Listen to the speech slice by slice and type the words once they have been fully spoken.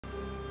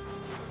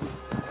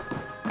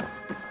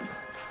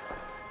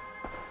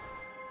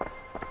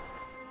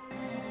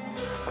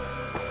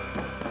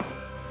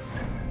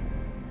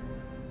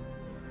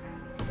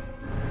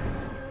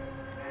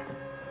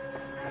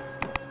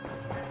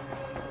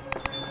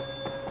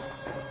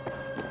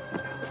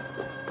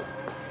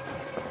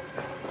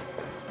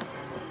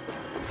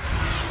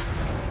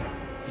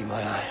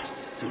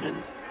Sunan.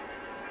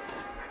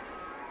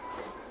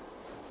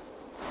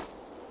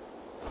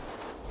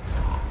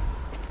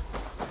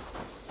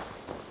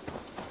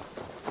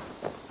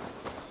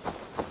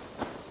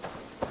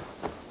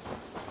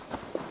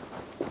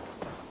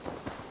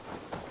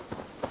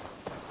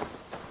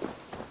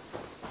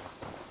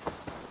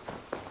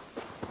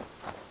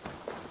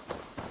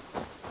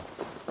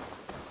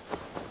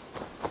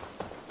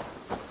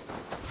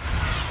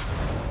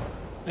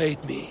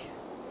 Aid me.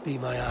 Be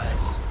my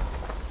eyes.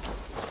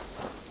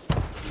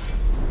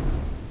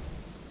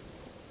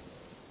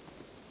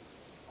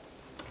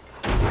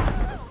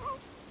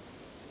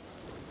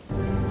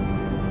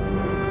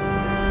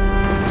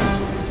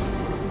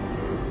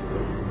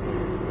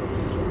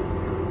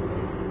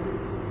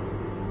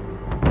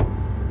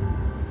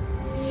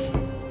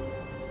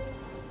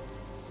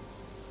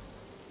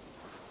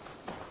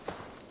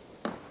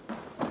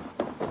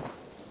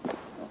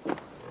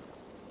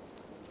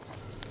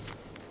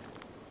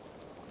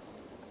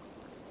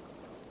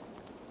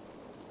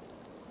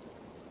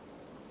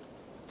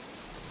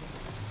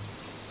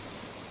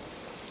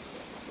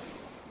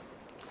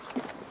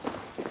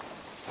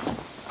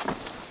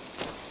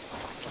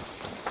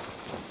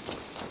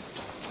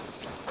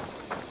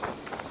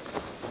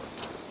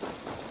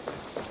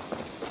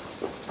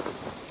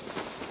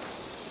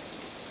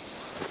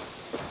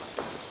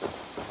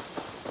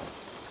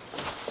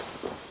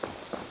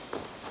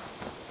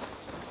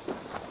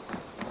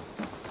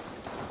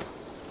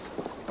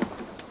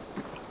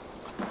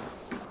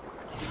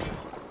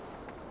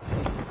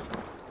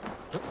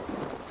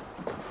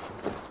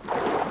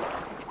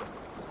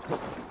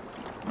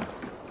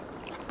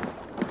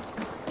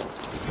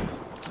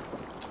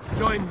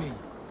 Join me.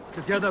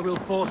 Together we'll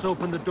force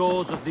open the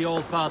doors of the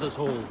All-Father's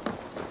Hall.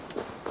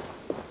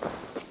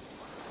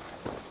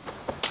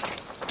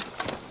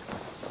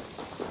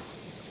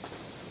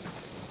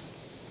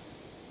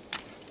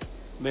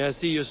 May I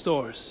see your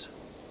stores?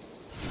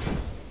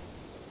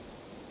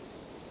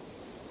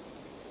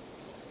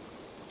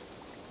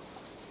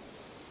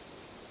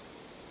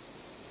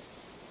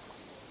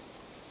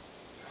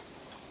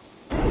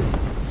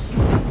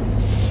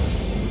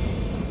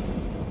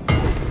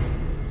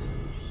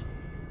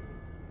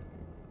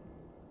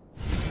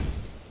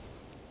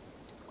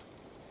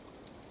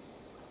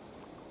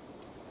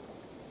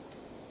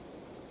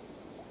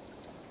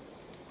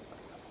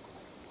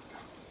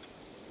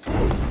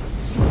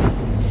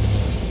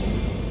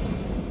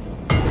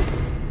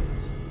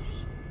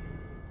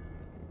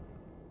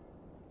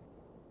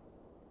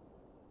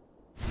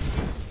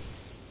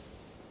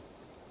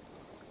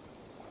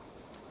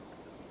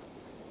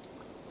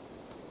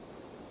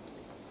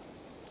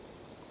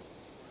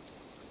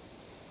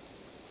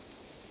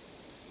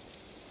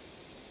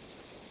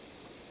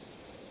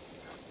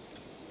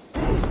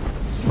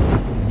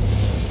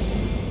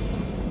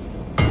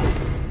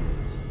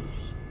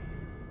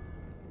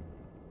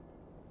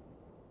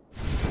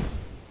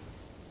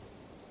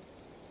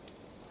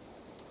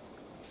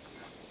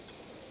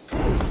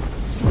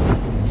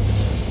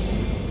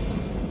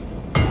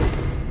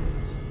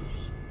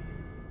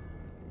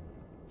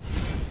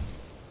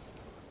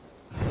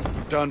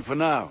 Done for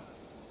now.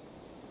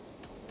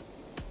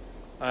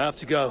 I have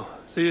to go.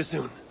 See you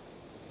soon.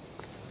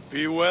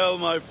 Be well,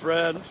 my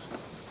friend.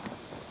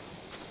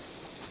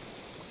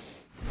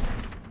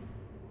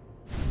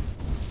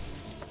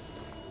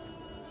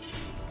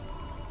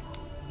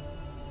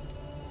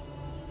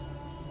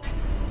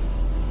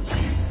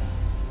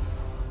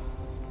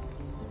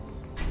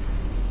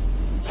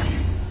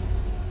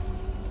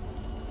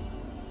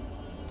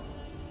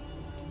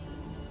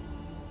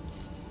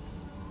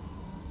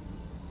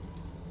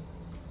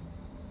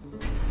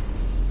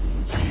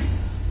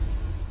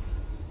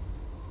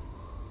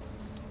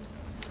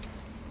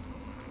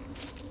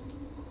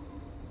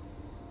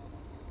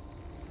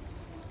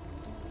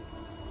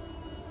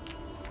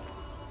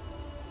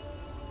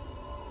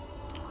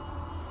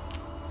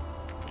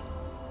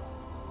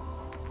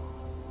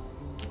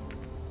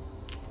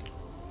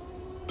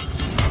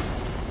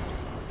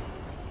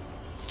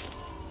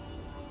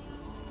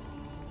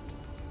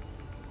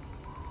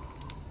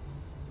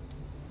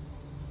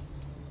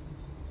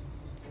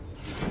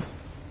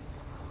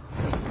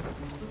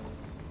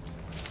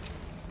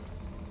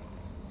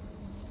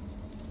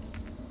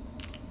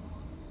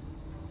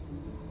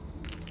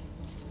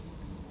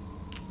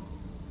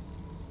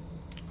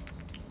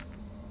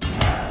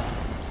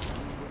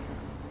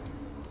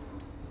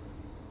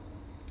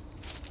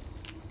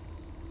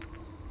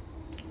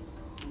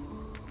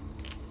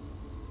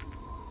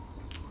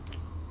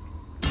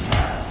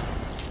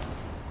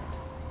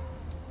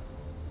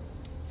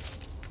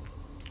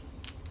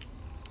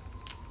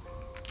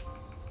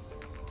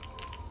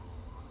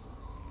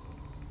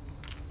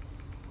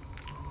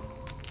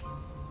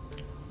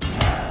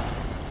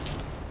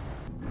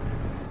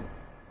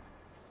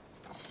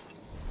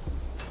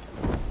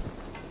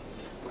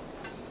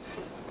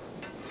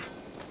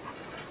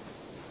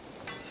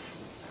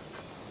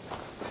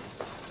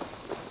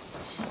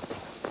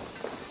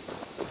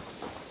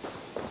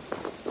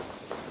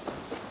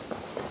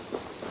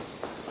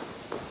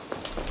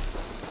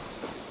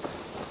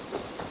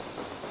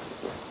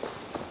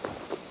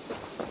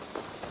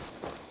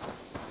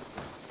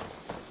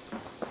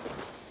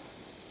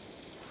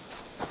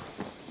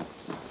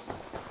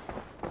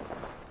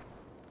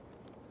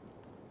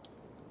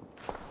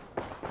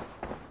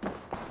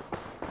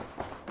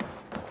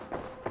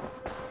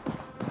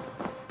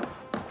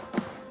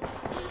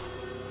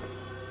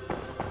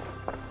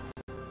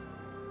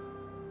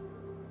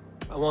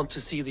 I want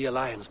to see the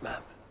Alliance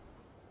map.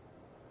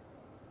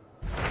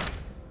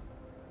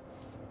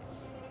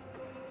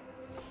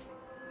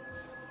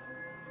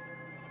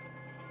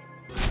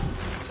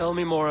 Tell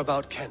me more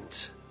about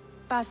Kent.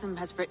 Basim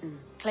has written,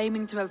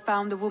 claiming to have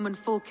found the woman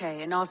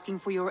Fulke and asking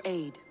for your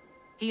aid.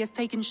 He has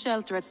taken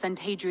shelter at St.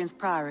 Hadrian's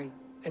Priory.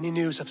 Any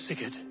news of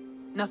Sigurd?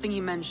 Nothing he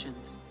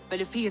mentioned.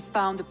 But if he has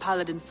found the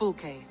paladin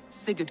Fulke,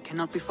 Sigurd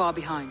cannot be far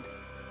behind.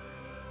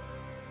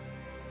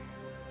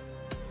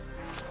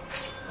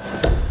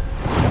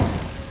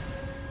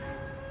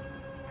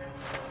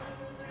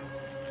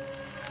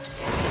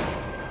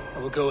 I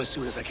will go as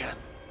soon as I can.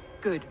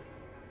 Good.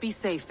 Be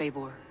safe,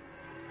 Eivor.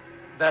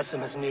 Basim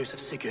has news of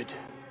Sigurd.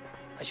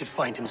 I should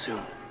find him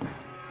soon.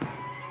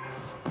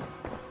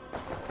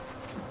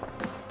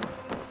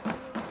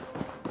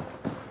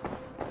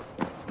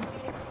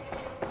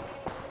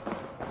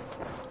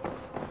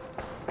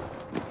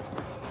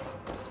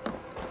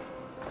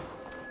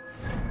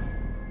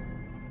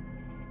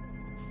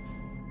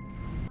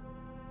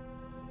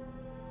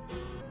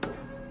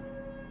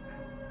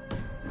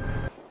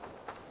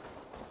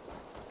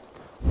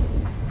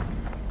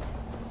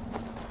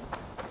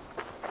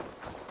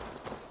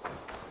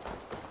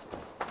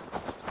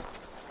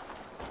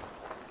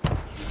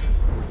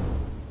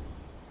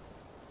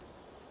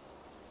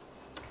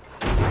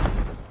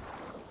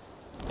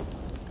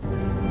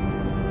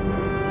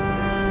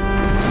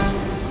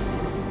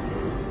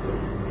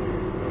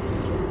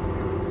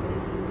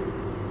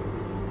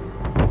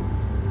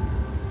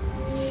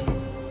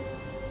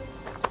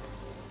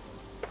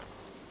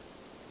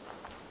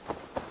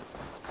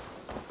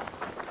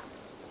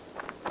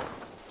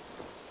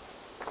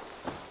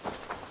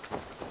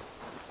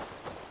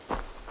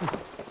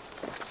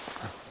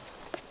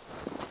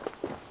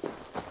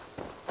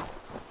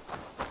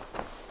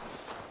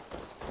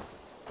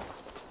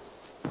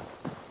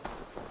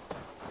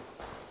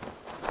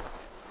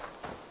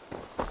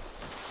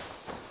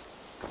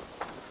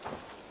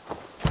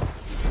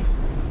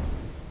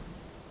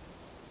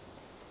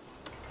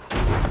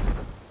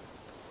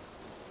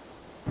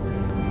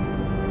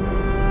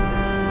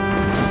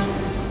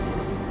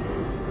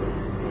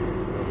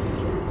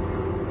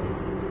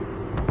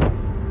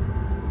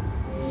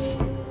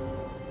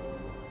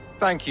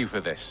 Thank you for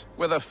this.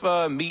 Whether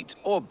fur, meat,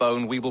 or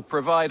bone, we will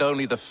provide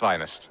only the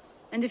finest.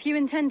 And if you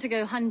intend to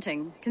go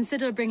hunting,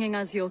 consider bringing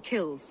us your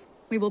kills.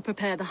 We will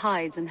prepare the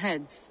hides and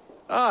heads.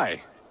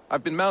 Aye.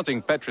 I've been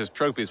mounting Petra's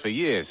trophies for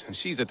years, and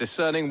she's a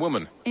discerning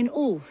woman. In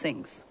all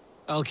things.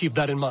 I'll keep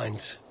that in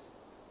mind.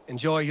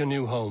 Enjoy your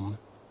new home.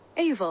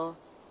 Eivor,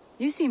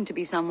 you seem to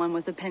be someone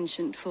with a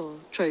penchant for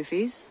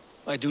trophies.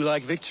 I do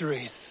like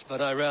victories,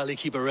 but I rarely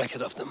keep a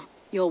record of them.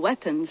 Your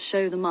weapons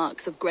show the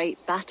marks of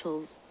great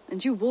battles,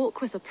 and you walk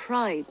with a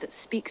pride that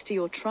speaks to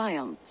your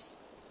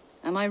triumphs.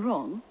 Am I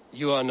wrong?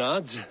 You are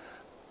not.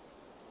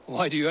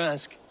 Why do you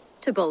ask?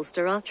 To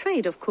bolster our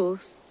trade, of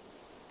course.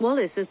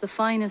 Wallace is the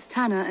finest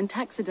tanner and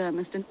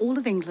taxidermist in all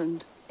of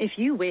England. If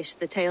you wish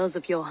the tales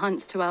of your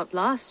hunts to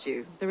outlast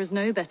you, there is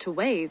no better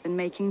way than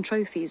making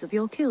trophies of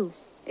your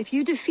kills. If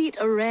you defeat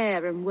a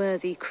rare and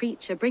worthy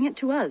creature, bring it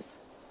to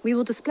us. We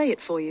will display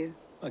it for you.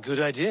 A good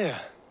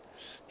idea.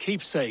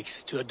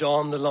 Keepsakes to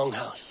adorn the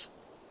longhouse.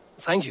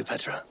 Thank you,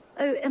 Petra.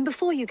 Oh, and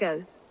before you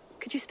go,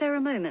 could you spare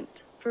a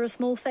moment for a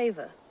small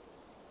favor?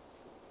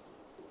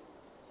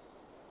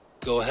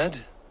 Go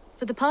ahead.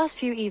 For the past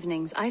few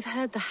evenings, I've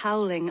heard the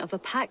howling of a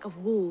pack of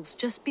wolves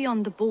just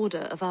beyond the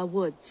border of our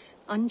woods.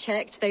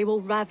 Unchecked, they will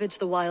ravage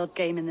the wild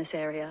game in this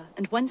area,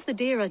 and once the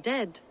deer are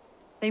dead,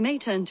 they may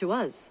turn to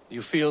us.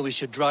 You feel we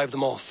should drive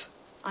them off?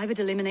 I would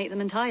eliminate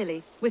them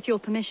entirely, with your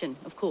permission,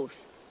 of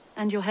course.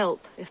 And your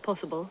help, if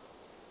possible.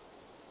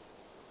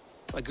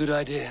 A good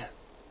idea.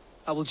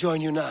 I will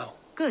join you now.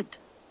 Good.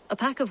 A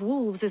pack of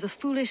wolves is a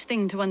foolish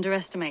thing to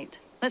underestimate.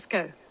 Let's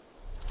go.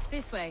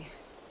 This way.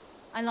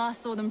 I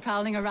last saw them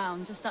prowling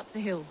around just up the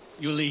hill.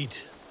 You lead.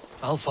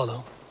 I'll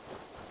follow.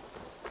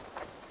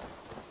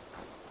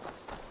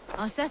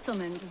 Our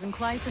settlement is in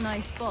quite a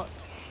nice spot.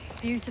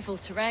 Beautiful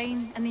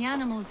terrain, and the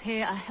animals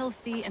here are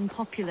healthy and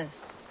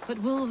populous. But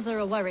wolves are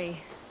a worry.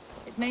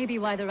 It may be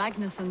why the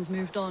Ragnarsons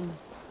moved on.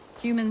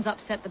 Humans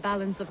upset the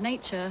balance of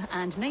nature,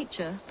 and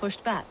nature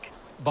pushed back.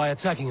 By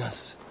attacking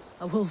us?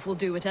 A wolf will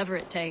do whatever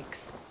it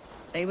takes.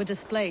 They were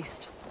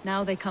displaced.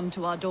 Now they come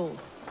to our door.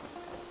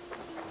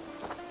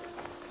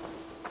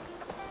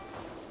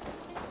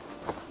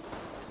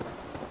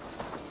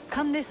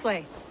 Come this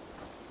way.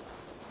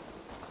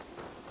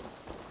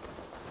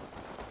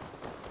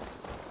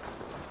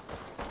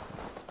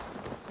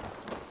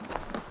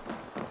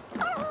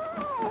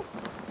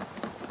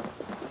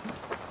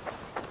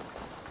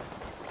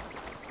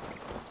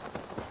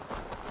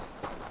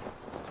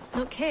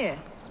 Look here.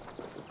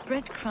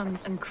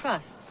 Breadcrumbs and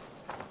crusts.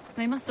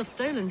 They must have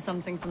stolen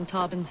something from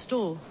Tarbin's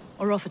store,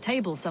 or off a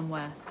table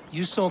somewhere.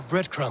 You saw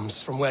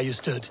breadcrumbs from where you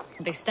stood.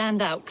 They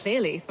stand out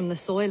clearly from the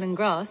soil and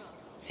grass.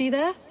 See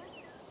there?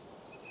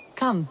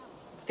 Come,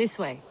 this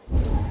way.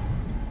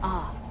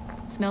 Ah,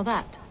 smell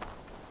that?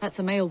 That's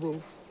a male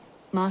wolf.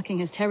 marking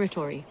his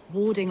territory,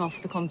 warding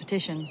off the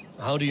competition.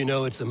 How do you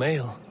know it's a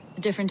male?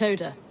 A different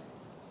odor.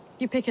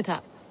 You pick it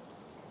up.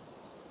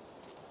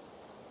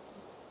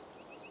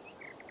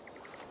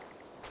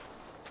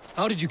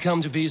 How did you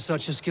come to be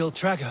such a skilled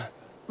tracker?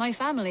 My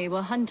family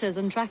were hunters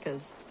and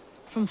trackers.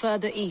 From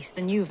further east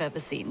than you've ever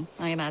seen,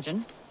 I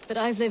imagine. But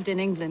I've lived in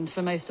England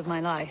for most of my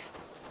life.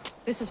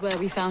 This is where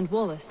we found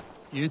Wallace.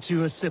 You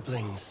two are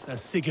siblings,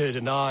 as Sigurd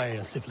and I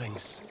are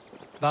siblings.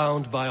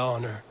 Bound by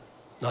honor,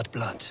 not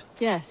blood.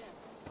 Yes.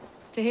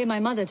 To hear my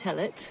mother tell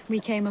it, we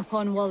came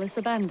upon Wallace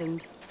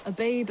abandoned. A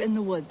babe in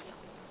the woods.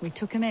 We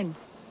took him in.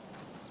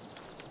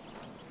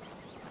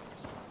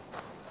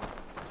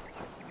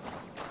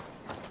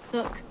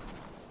 Look.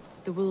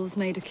 The wolves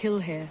made a kill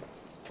here.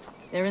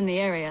 They're in the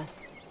area.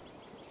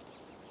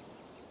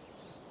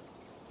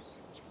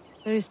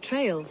 Those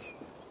trails.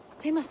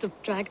 They must have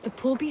dragged the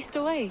poor beast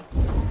away.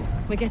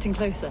 We're getting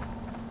closer.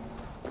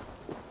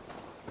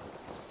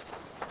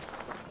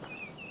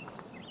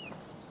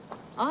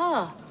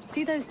 Ah,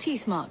 see those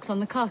teeth marks on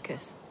the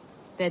carcass?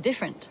 They're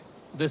different.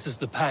 This is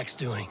the pack's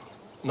doing,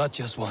 not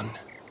just one.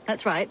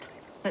 That's right.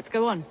 Let's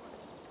go on.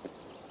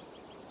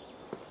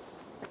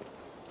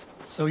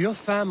 So your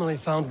family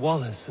found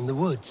Wallace in the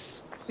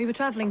woods? We were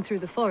traveling through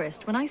the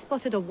forest when I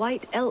spotted a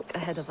white elk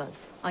ahead of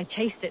us. I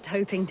chased it,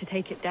 hoping to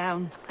take it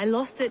down. I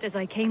lost it as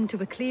I came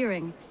to a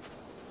clearing.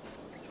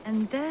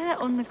 And there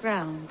on the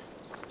ground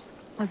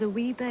was a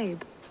wee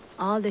babe,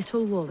 our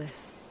little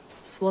Wallace,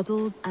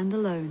 swaddled and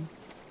alone.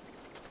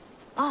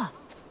 Ah,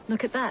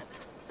 look at that.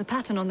 The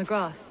pattern on the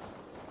grass.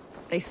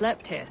 They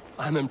slept here.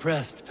 I'm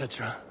impressed,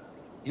 Petra.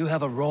 You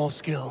have a raw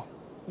skill.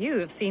 You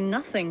have seen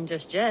nothing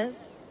just yet.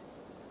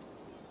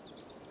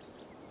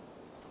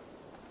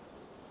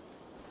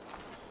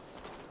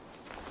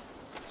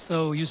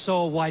 So you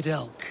saw a white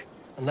elk,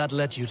 and that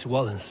led you to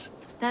Wallace.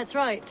 That's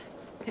right.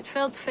 It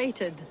felt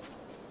fated.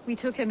 We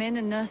took him in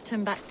and nursed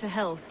him back to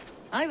health.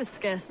 I was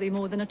scarcely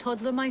more than a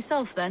toddler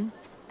myself then.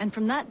 And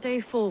from that day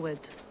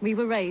forward, we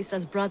were raised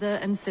as brother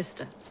and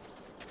sister.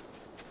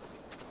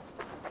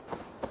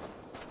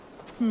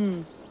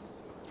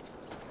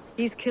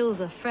 These kills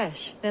are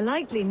fresh. They're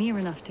likely near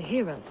enough to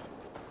hear us.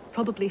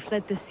 Probably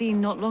fled the scene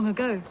not long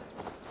ago.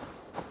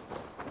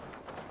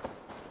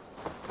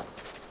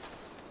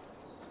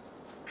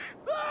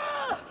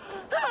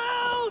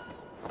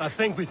 I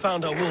think we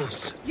found our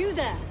wolves. You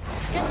there!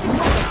 Get to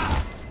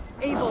cover!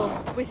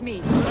 Eivor, with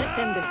me. Let's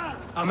end this.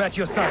 I'm at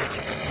your side.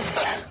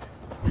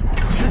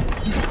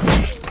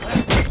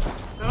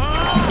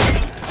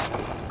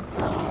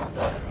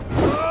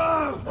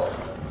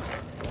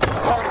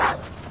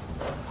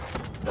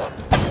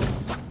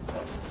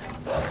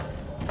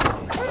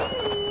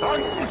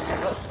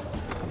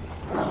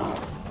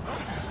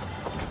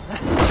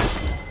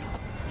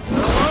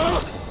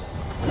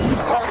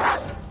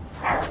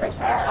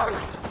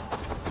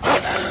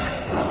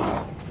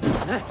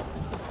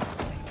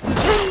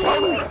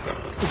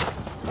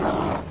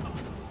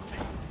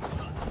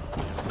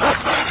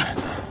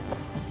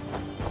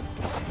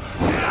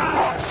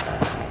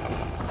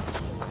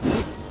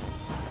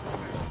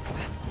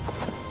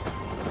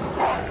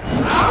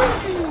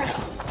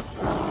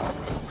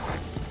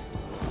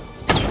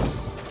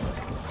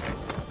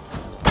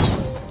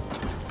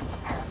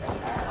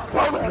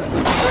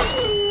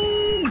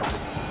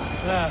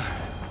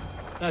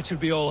 That should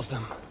be all of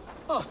them.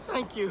 Oh,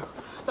 thank you.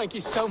 Thank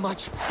you so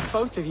much,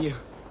 both of you.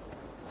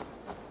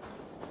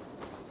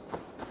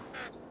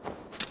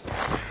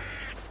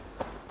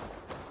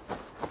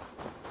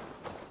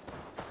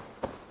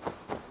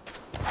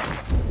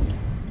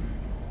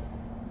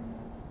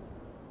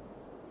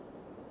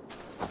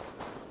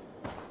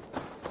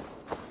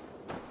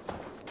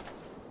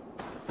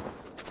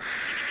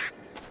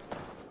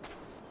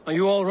 Are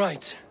you all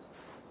right?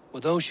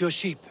 Were those your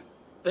sheep?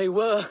 They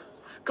were.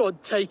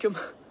 God take them.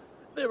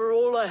 They were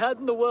all I had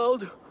in the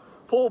world.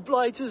 Poor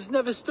blighters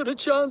never stood a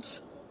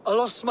chance. I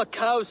lost my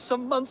cows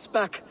some months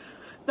back.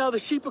 Now the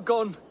sheep are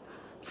gone.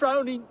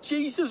 Frowning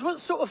Jesus, what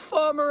sort of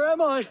farmer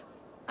am I?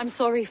 I'm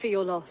sorry for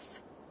your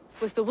loss.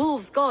 With the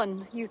wolves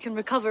gone, you can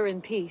recover in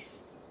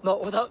peace.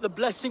 Not without the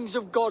blessings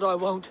of God I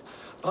won't,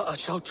 but I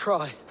shall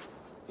try.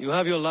 You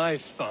have your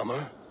life,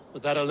 farmer.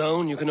 With that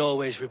alone, you can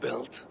always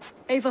rebuild.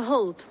 Eivor,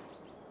 hold.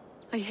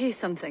 I hear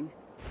something.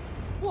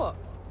 What?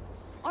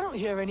 I don't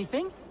hear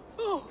anything.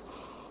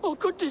 Oh,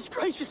 goodness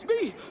gracious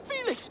me!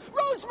 Felix!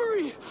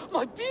 Rosemary!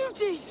 My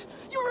beauties!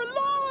 You're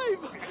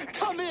alive!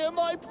 Come here,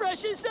 my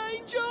precious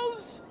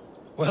angels!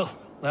 Well,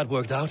 that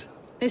worked out.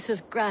 This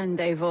is grand,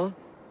 Eivor.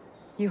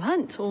 You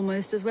hunt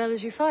almost as well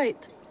as you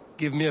fight.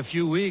 Give me a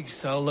few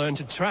weeks, I'll learn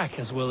to track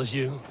as well as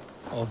you.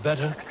 Or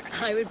better.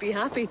 I would be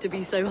happy to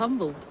be so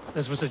humbled.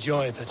 This was a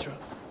joy, Petra.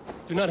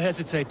 Do not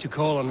hesitate to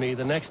call on me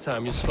the next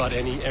time you spot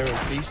any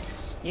errant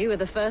beasts. You were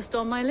the first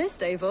on my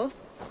list, Eivor.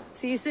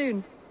 See you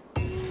soon.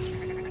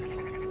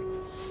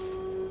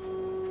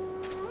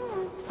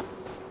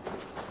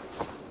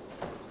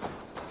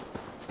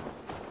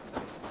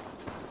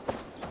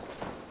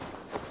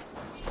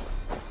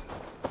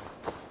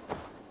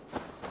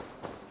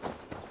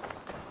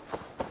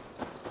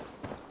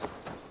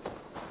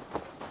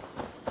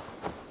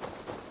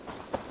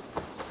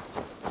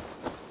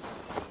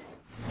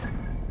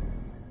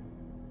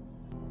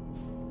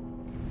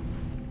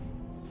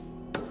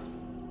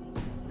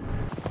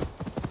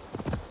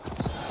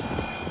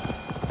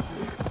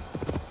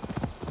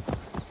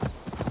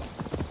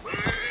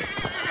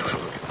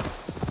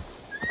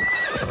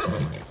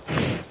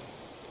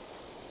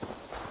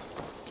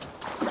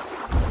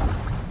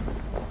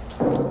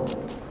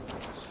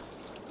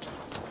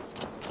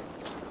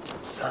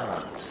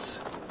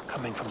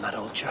 coming from that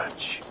old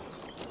church.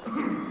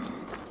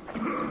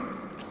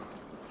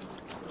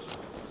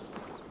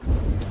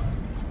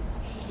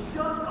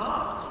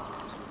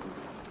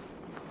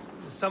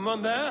 Is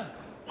someone there?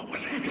 I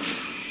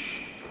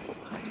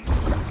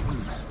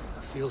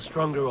feel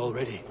stronger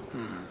already.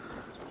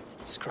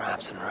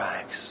 Scraps and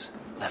rags,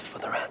 left for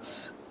the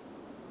rats.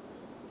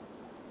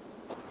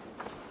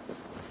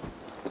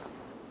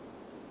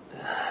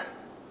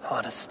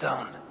 Hard as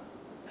stone,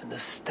 and the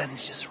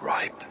stench is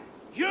ripe.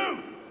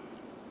 You!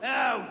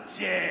 How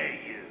dare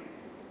you!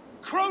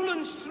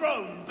 Crolan's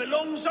throne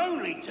belongs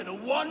only to the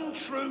one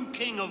true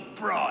King of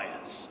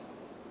Briars.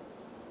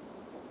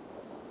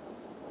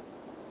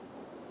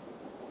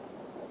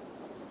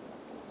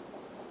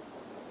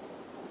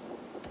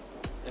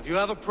 If you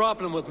have a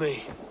problem with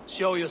me,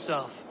 show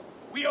yourself.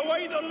 We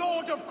await the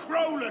Lord of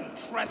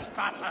Crolan,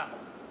 trespasser!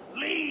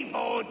 Leave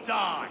or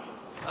die!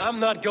 I'm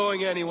not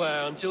going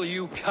anywhere until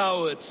you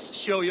cowards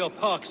show your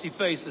poxy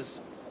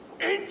faces.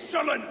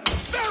 Insolent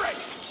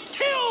ferret!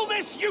 Kill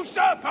this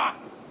usurper!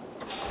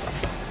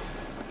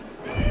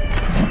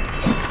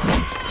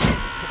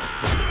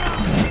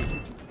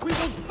 We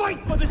will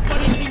fight for this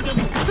bloody kingdom,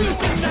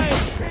 tooth and nail!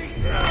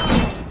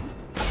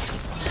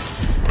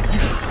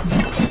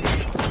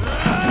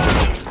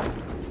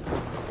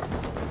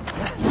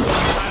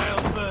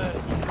 I'll burn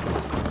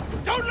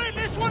you. Don't let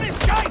this one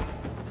escape!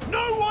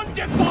 No one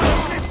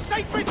defiles this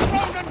sacred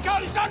throne and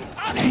goes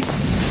unpunished!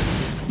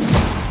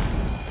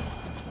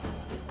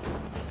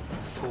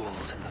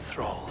 Fools in the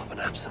thrall of an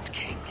absent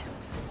king.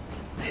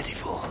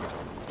 Pitiful.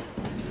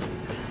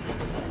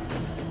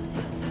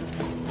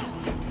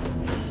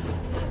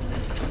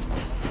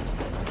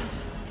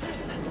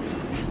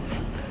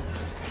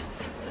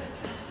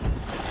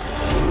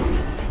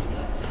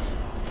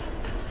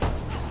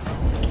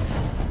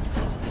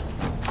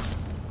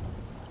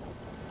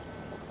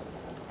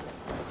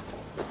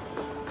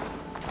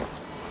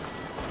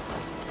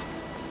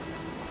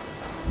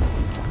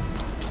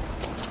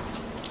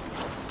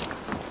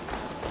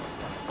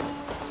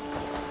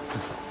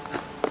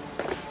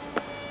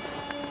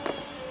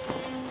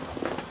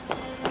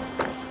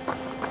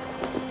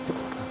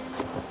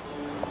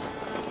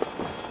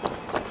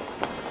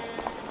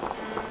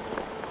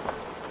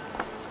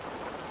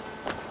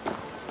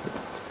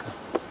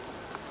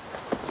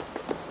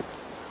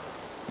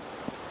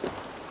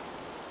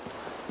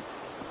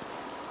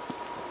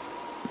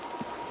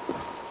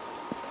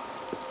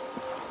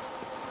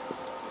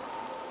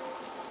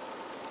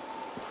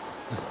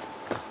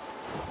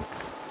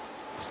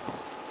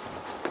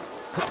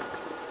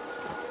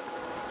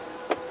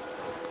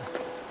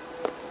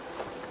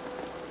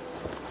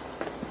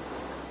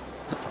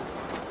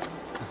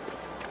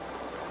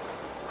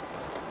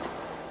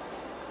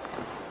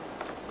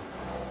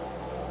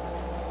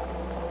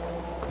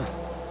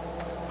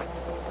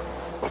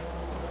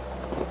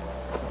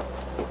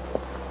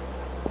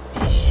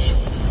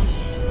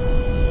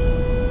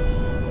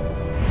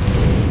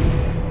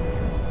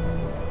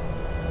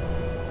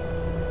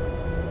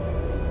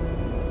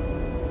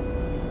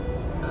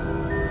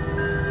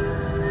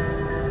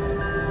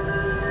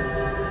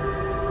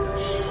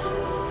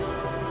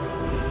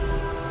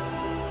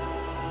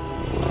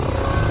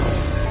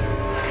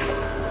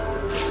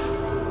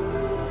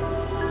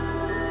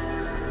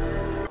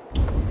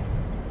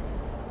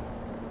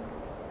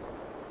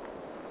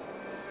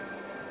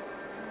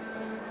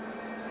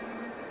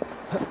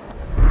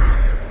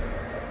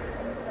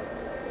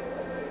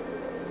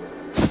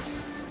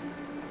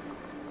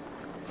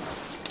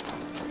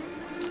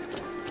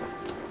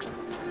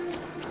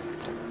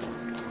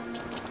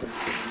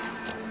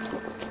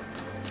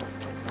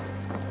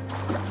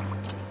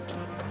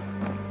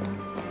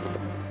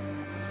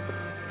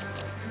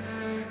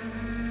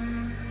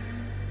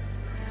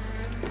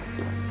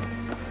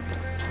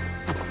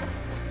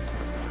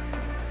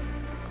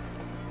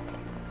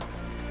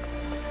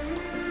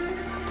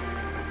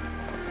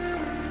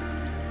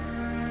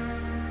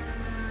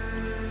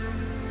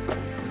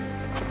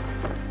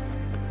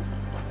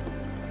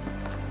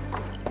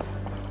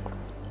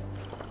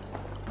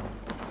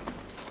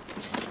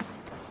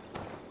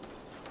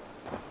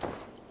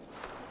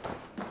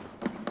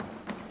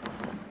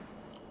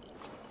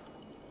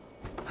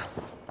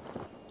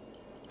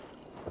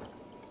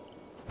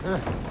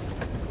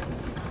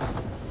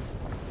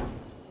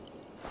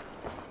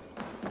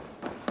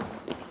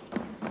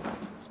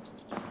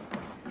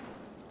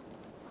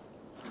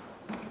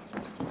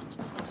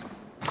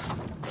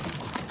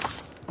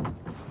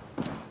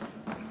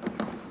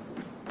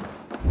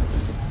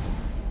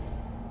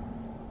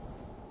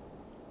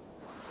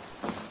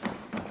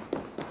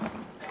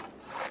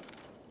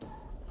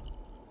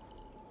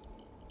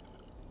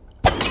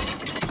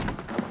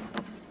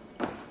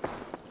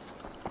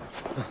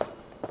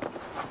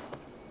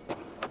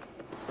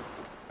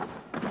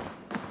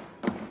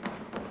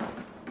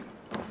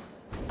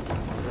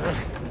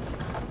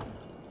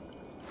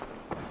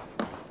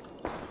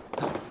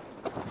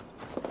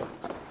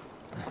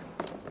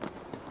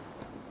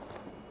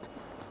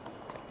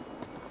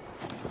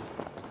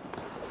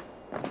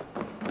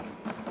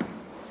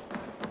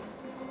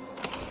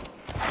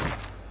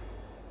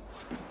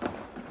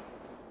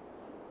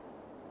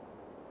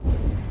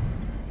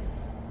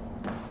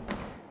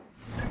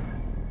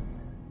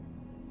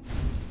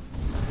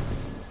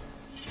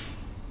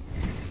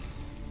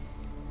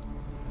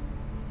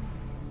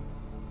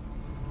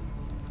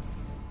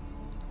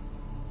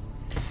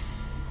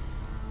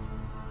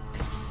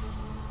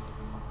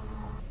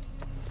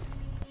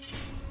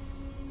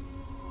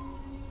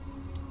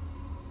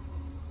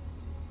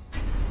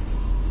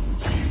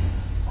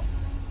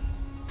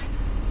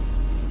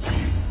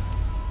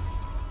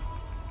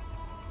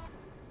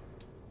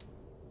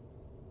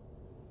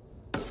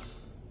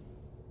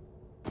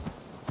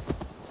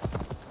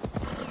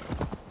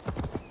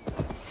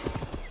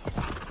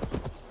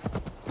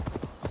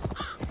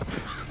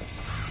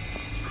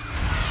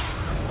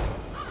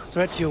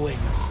 Stretch your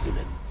wings,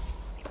 Sinan.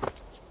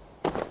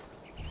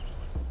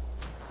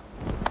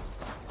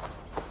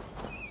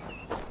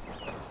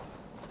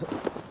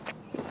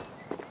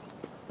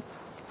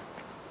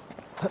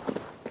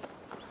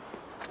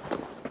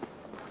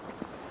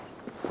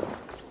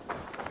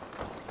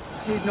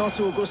 Did not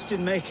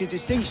Augustine make a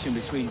distinction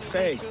between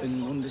faith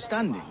and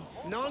understanding?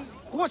 None.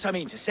 What I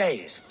mean to say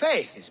is,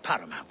 faith is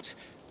paramount.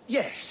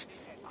 Yes,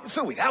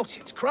 for without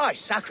it,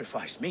 Christ's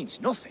sacrifice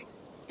means nothing.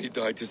 He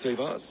died to save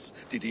us,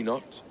 did he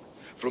not?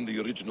 From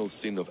the original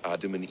sin of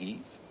Adam and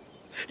Eve?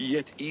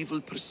 Yet evil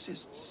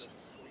persists.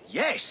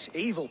 Yes,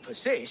 evil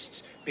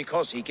persists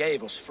because he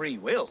gave us free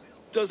will.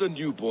 Does a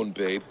newborn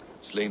babe,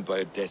 slain by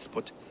a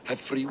despot, have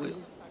free will?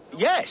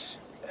 Yes.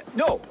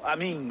 No, I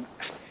mean,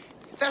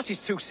 that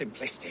is too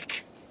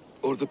simplistic.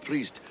 Or the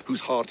priest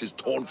whose heart is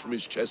torn from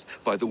his chest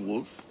by the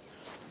wolf?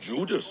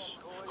 Judas,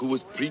 who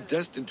was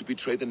predestined to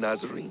betray the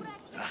Nazarene?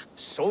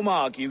 Some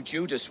argue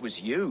Judas was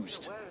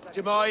used.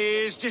 Do my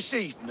ears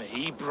deceive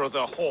me, Brother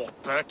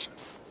Hawkbert?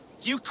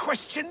 You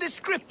question the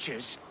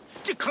scriptures?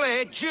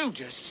 Declare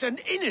Judas an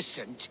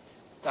innocent?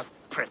 A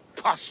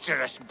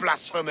preposterous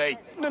blasphemy!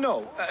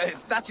 No,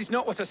 that is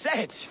not what I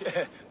said.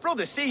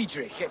 Brother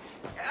Cedric,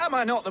 am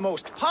I not the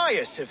most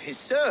pious of his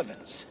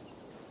servants?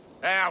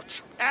 Out!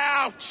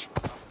 Out!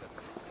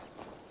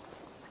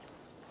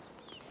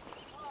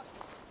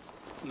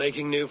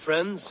 Making new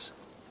friends?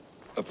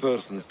 A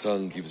person's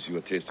tongue gives you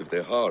a taste of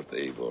their heart,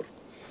 Eivor.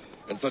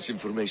 And such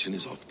information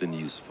is often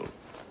useful.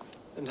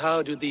 And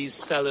how do these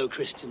sallow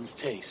Christians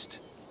taste?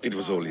 It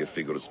was only a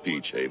figure of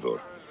speech, Eivor,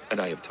 and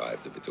I have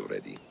tired of it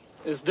already.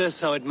 Is this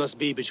how it must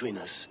be between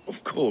us?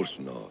 Of course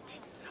not.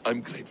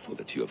 I'm grateful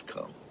that you have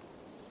come.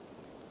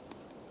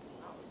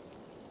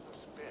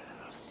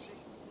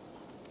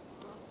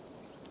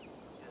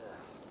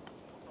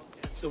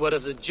 So what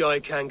of the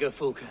Joy Kanga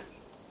Fulka?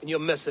 In your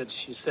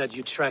message, you said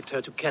you tracked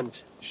her to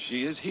Kent.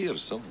 She is here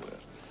somewhere,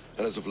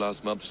 and as of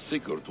last month,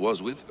 Sigurd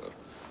was with her.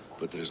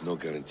 But there is no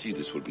guarantee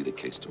this will be the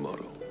case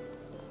tomorrow.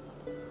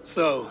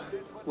 So,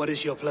 what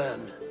is your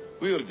plan?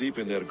 We are deep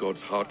in their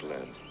god's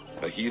heartland,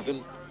 a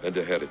heathen and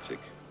a heretic.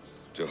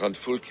 To hunt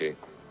Fulke,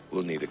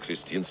 we'll need a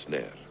Christian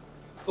snare.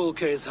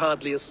 Fulke is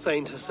hardly a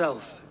saint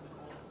herself.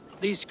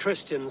 These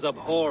Christians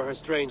abhor her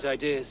strange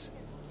ideas.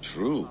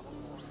 True,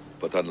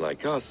 but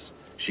unlike us,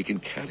 she can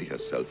carry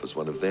herself as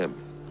one of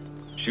them.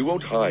 She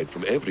won't hide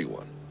from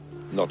everyone,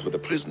 not with a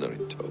prisoner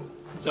in tow.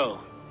 So,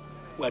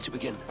 where to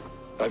begin?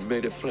 I've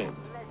made a friend,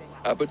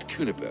 Abbot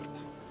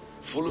Cynebert,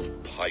 full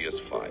of pious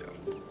fire,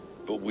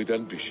 but with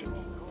ambition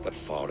that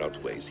far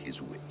outweighs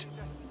his wit.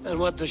 And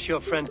what does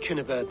your friend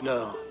Cynebert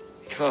know?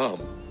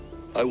 Come,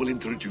 I will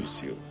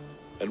introduce you,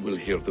 and we'll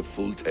hear the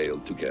full tale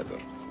together.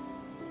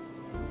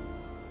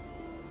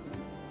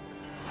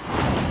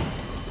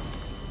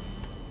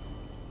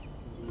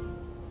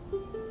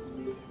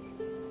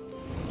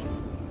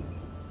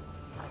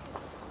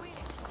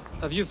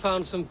 Have you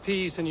found some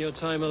peace in your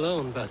time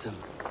alone, Basim?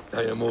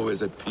 I am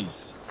always at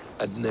peace,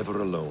 and never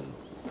alone.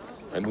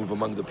 I move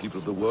among the people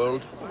of the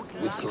world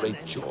with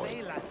great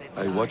joy.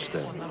 I watch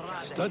them,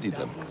 study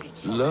them,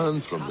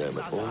 learn from them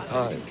at all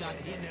times.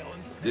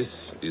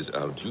 This is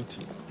our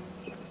duty,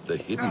 the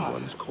Hidden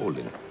One's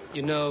calling.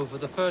 You know, for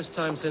the first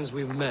time since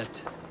we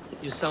met,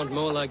 you sound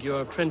more like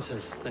you're a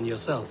princess than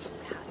yourself.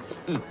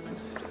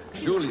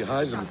 Surely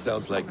Highland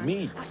sounds like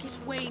me,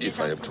 if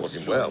I have taught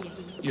him well.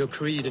 Your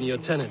creed and your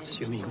tenets,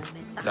 you mean?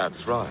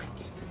 That's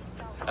right.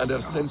 And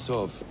our sense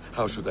of,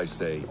 how should I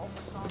say,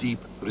 deep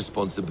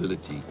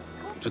responsibility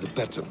to the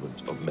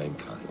betterment of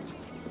mankind.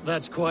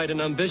 That's quite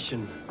an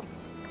ambition.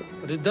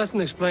 But it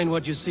doesn't explain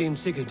what you see in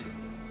Sigurd.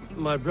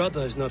 My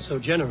brother is not so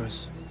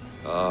generous.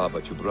 Ah,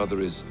 but your brother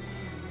is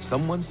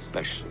someone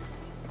special,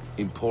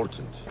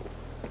 important.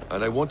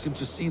 And I want him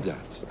to see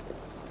that.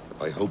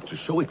 I hope to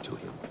show it to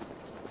him.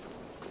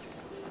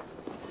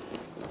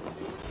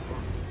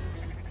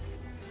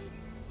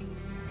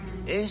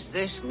 Is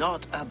this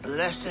not a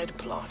blessed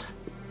plot?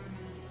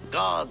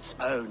 God's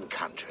own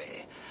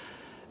country.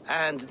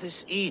 And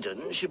this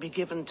Eden should be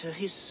given to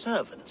his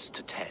servants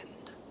to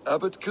tend.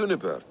 Abbot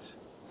Cynebert.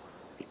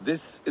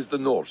 This is the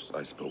Norse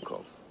I spoke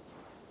of.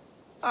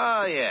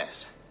 Ah,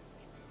 yes.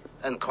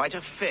 And quite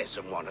a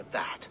fearsome one at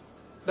that.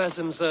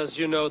 Basim says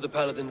you know the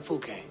paladin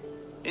Fulke.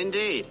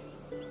 Indeed.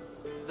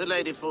 The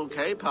Lady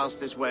Fulke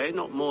passed this way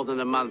not more than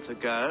a month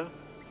ago.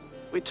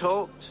 We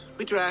talked,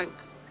 we drank.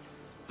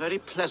 Very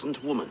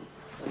pleasant woman.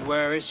 And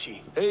where is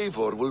she?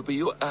 Eivor will be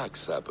your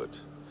axe,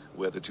 Abbot.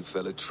 Whether to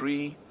fell a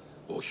tree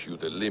or hew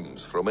the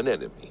limbs from an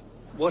enemy.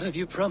 What have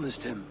you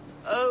promised him?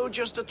 Oh,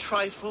 just a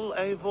trifle,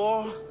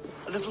 Eivor.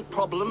 A little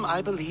problem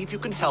I believe you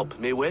can help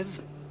me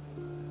with.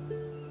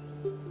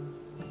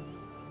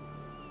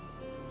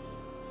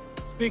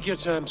 Speak your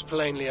terms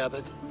plainly,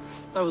 Abbot.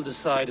 I will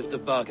decide if the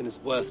bargain is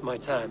worth my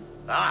time.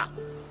 Ah,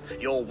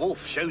 your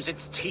wolf shows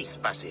its teeth,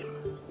 Basim.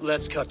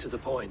 Let's cut to the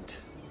point.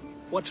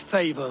 What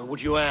favor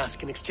would you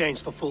ask in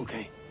exchange for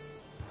Fulke?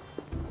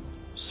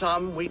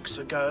 Some weeks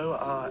ago,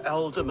 our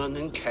alderman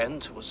in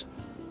Kent was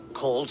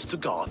called to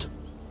God.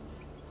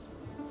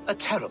 A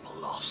terrible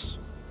loss.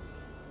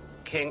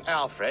 King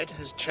Aelfred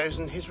has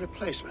chosen his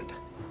replacement,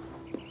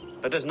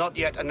 but has not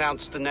yet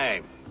announced the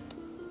name.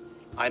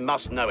 I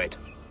must know it.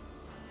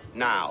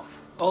 Now.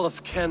 All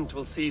of Kent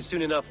will see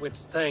soon enough which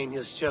Thane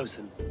is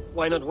chosen.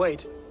 Why not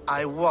wait?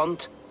 I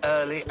want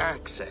early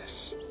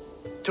access.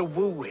 To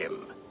woo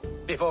him,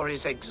 before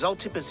his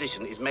exalted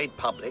position is made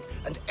public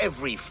and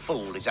every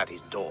fool is at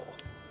his door.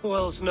 Who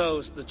else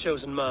knows the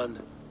chosen man?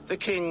 The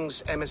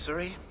king's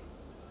emissary,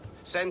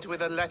 sent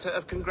with a letter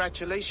of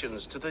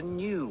congratulations to the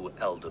new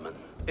Elderman.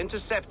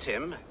 Intercept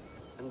him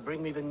and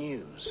bring me the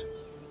news.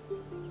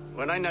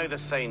 When I know the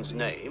Thane's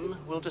name,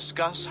 we'll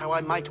discuss how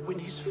I might win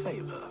his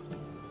favor.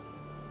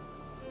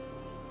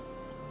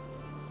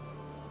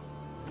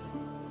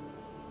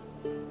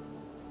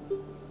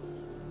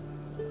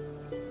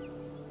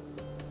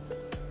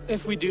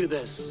 If we do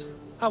this,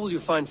 how will you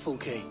find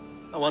Fulke?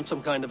 I want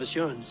some kind of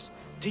assurance.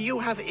 Do you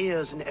have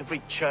ears in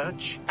every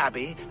church,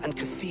 abbey, and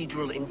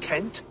cathedral in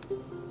Kent?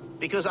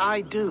 Because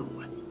I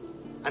do.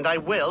 And I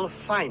will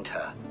find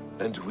her.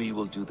 And we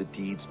will do the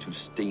deeds to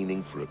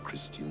staining for a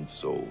Christian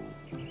soul.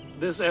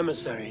 This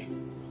emissary,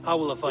 how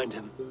will I find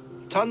him?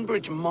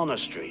 Tunbridge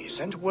Monastery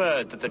sent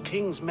word that the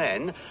king's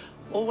men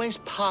always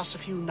pass a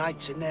few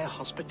nights in their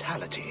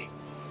hospitality.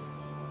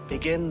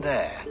 Begin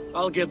there.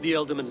 I'll get the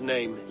Elderman's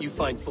name. You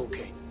find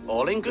Fulke.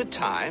 All in good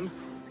time.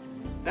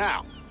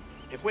 Now,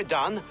 if we're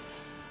done,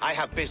 I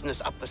have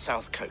business up the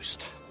south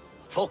coast.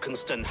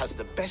 Falkenston has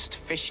the best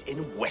fish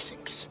in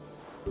Wessex.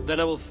 Then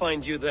I will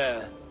find you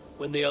there,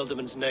 when the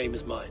Elderman's name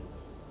is mine.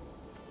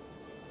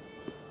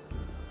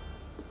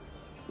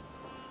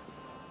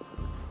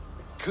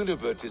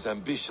 Cynebert is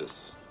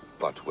ambitious,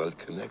 but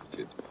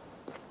well-connected.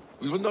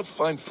 We will not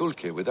find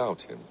Fulke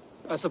without him.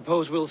 I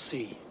suppose we'll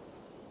see.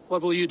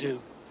 What will you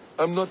do?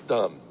 I'm not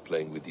done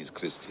playing with these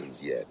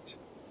Christians yet.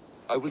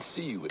 I will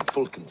see you in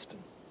Falkenston.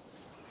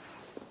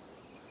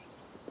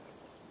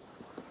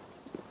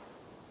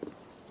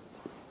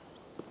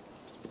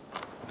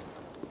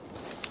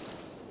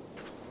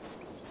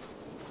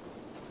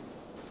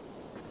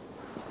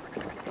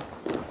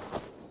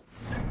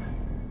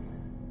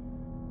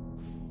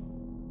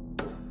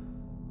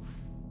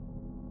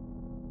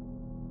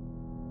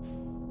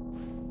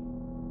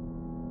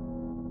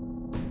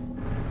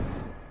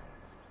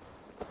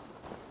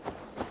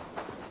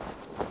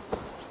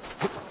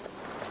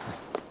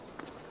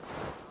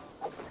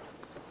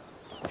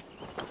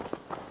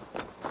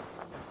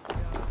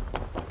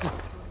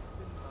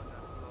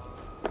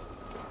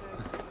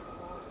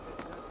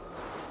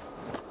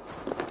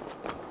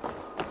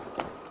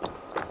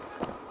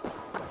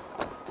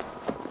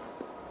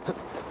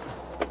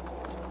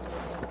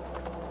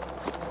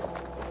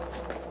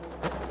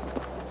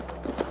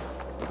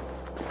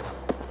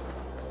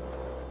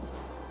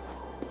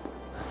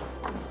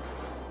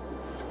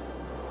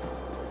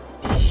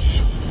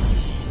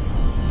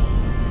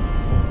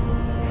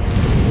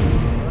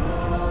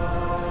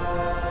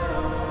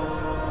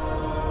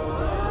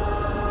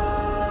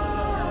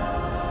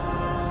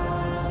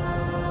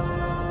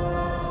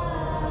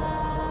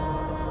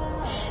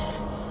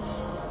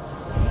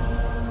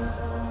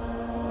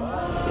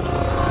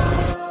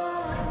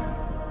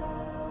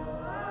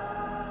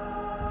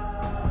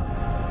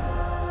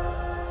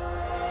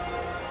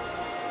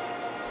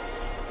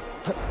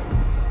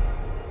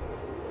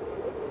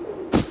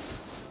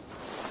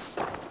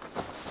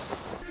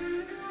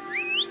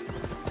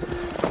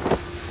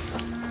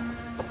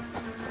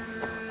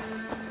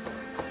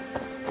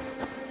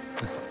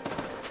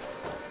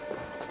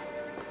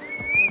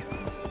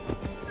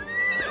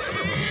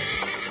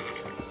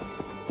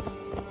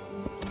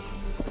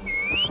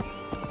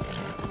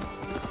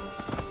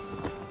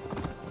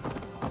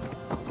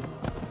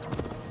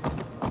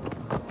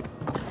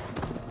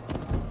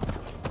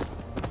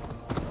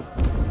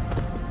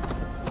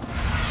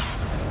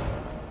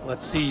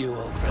 Let's see you,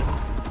 old friend.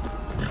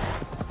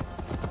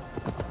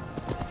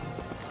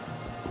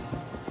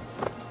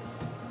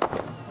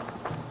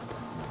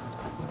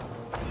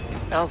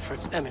 If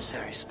Alfred's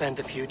emissary spent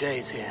a few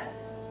days here,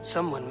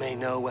 someone may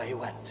know where he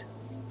went.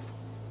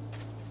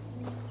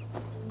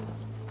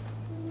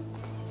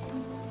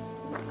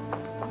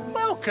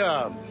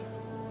 Welcome!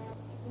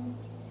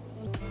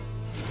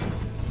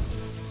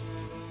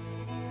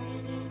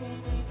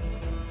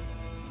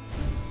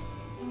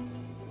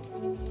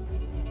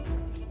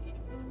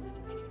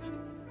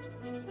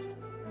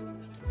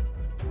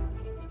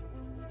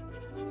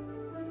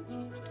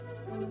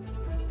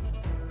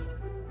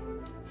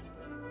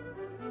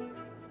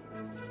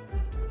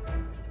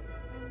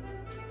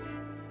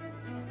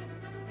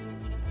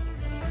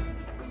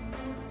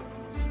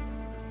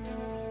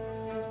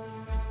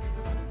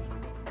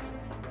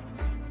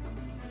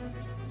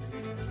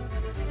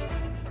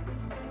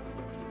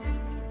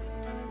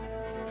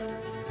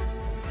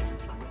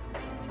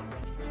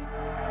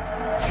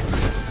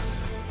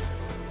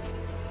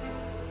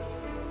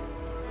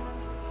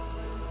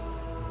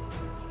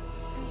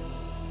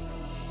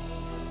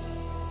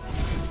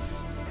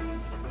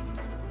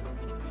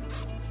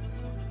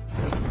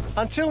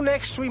 Until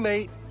next we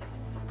meet.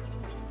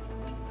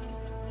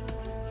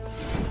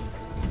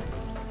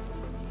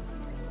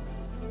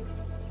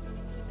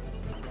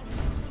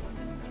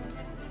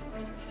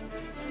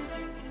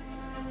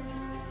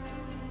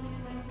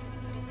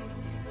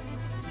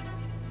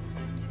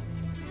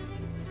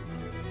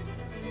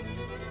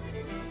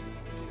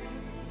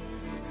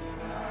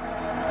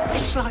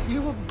 It's like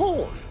you were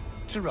born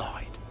to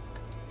ride.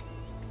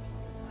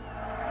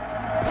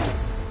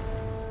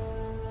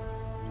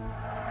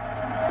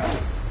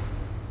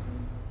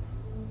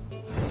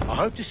 I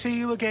hope to see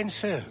you again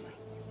soon.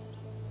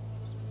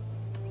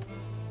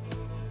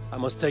 I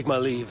must take my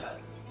leave.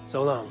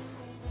 So long.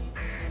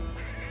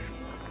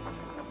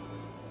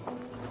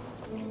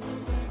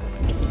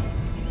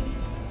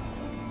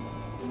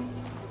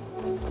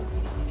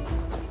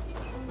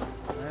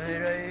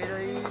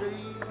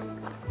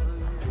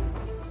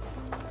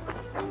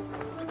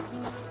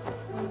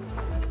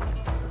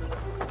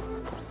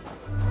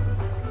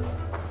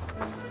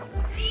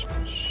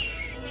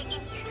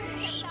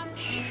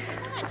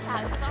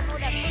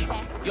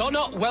 You're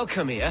not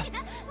welcome here.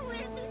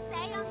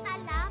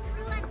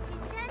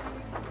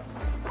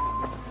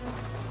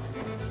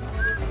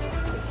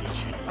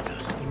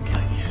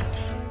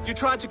 You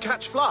tried to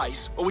catch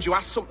flies, or would you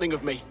ask something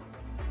of me?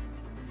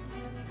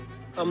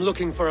 I'm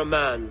looking for a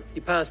man. He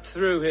passed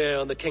through here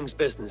on the king's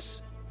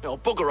business. No,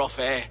 bugger off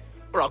here,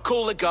 or I'll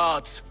call the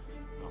guards.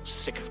 I'm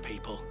sick of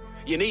people.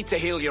 You need to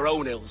heal your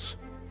own ills.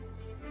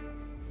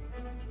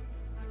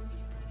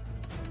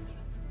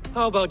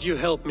 How about you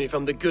help me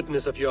from the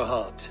goodness of your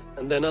heart,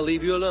 and then I'll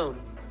leave you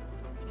alone?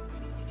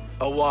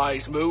 A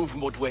wise move,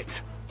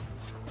 Mudwit.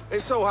 It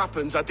so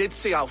happens I did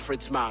see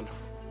Aelfred's man.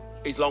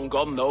 He's long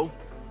gone, though.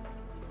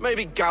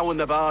 Maybe Gowan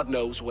the Bard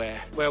knows where.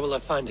 Where will I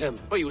find him?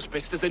 Well, he was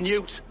pissed as a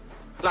newt.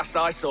 Last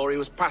I saw, he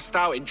was passed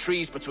out in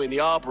trees between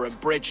the arbour and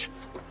bridge.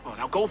 Oh,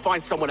 now go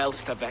find someone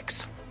else to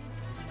vex.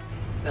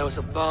 There was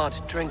a bard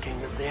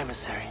drinking at the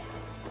emissary.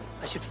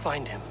 I should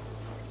find him.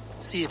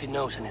 See if he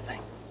knows anything.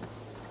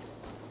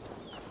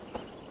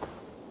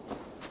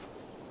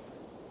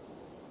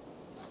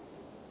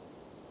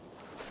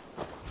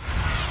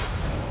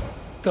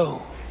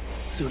 Go,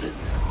 Zulin.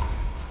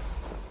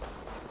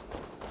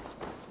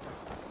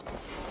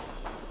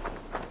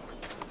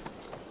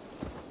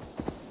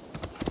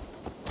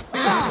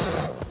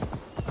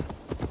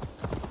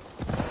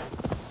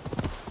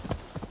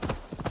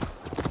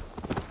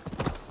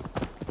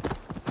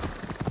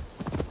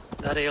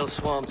 That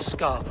ale-swamped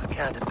scarp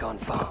can't have gone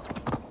far.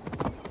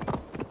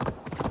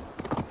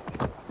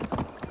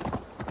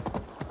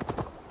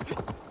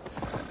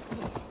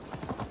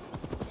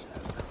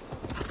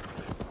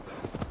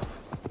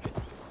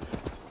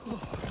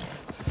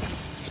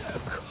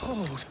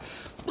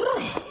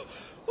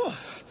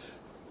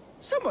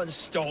 Someone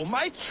stole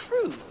my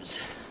trews.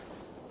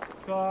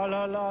 La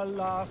la la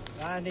la,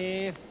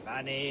 Fanny,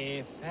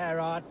 Fanny, fair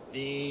art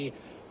thee.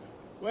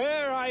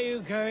 Where are you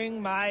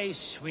going, my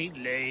sweet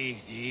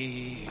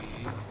lady?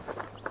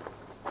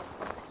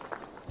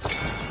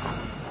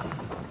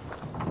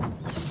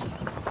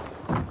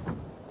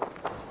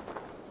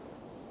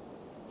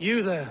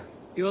 You there?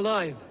 You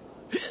alive?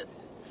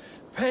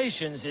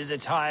 Patience is a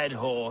tired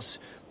horse.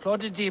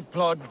 Ploddity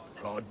plod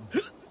plod.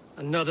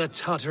 Another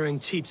tottering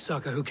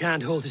teat-sucker who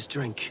can't hold his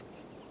drink.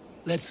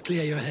 Let's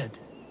clear your head.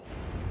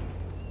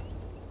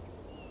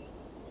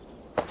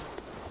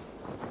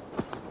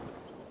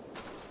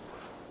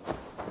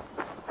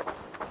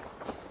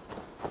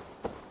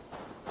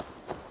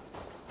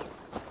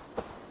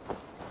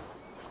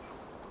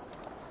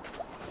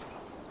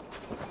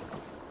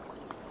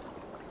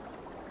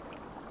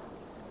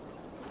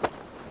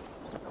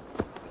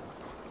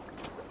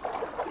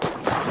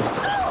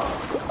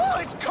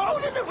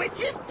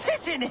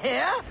 In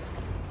here?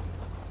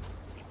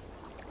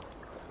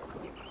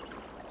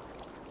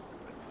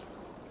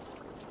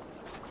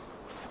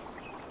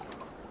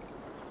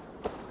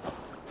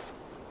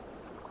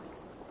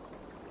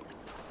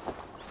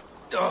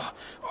 Oh,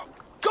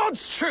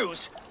 God's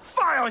truce!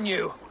 Fire on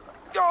you!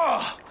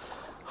 Oh,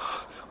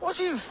 what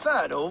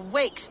infernal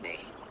wakes me?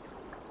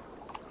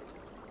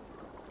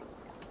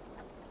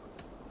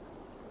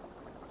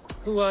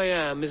 Who I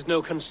am is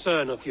no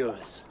concern of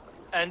yours.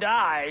 And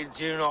I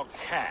do not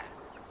care.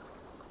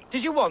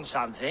 Did you want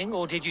something,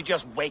 or did you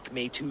just wake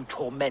me to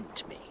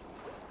torment me?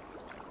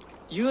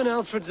 You and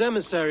Aelfred's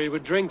emissary were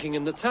drinking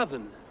in the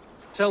tavern.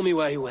 Tell me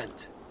where he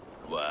went.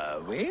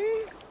 Were we?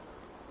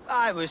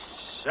 I was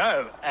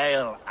so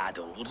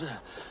ale-addled.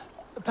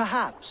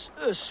 Perhaps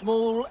a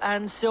small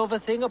and silver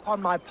thing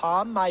upon my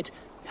palm might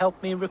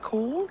help me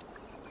recall?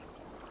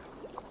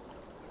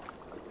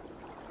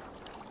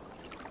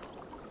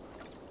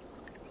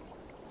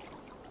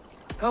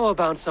 How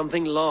about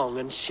something long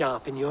and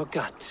sharp in your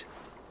gut?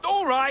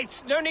 All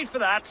right, no need for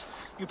that.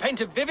 You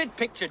paint a vivid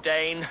picture,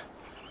 Dane.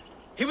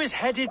 He was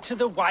headed to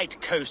the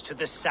White Coast to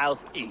the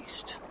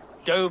southeast,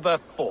 Dover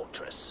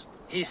Fortress.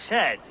 He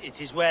said it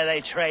is where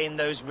they train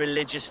those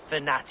religious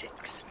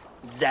fanatics,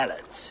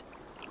 zealots.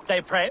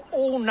 They pray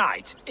all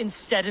night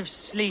instead of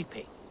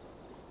sleeping.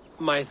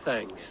 My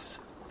thanks.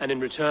 And in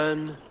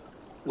return,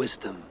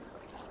 wisdom.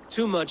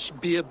 Too much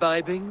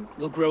beer-bibbing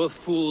will grow a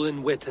fool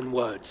in wit and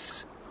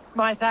words.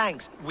 My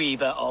thanks,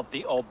 weaver of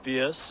the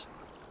obvious.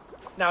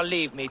 Now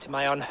leave me to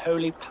my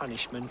unholy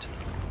punishment.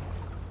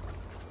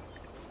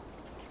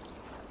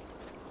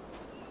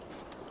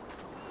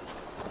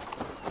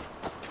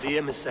 The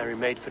emissary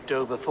made for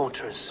Dover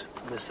Fortress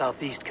on the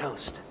southeast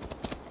coast.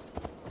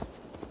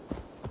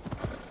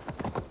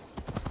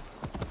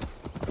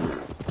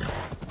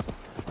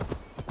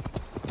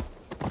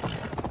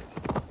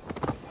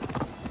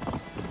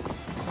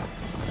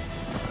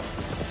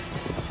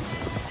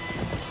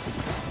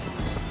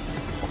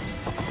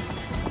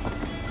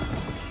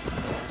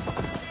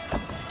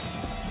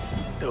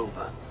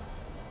 Dover.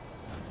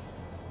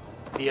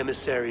 The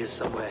emissary is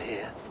somewhere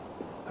here.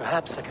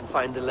 Perhaps I can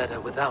find the letter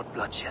without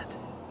bloodshed.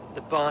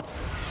 The Bards...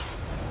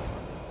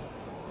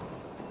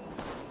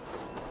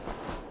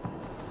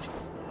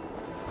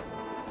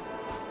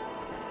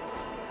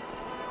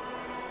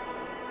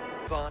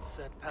 Bard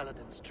said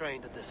paladins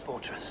trained at this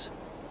fortress.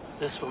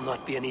 This will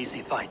not be an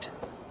easy fight.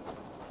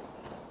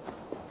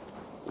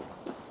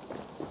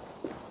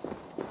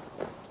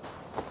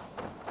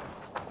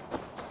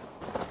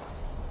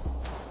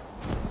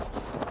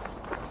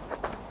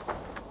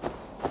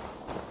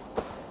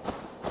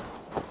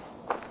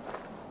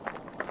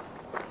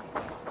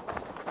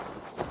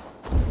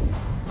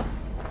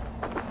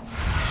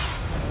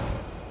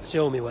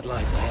 Show me what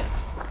lies ahead.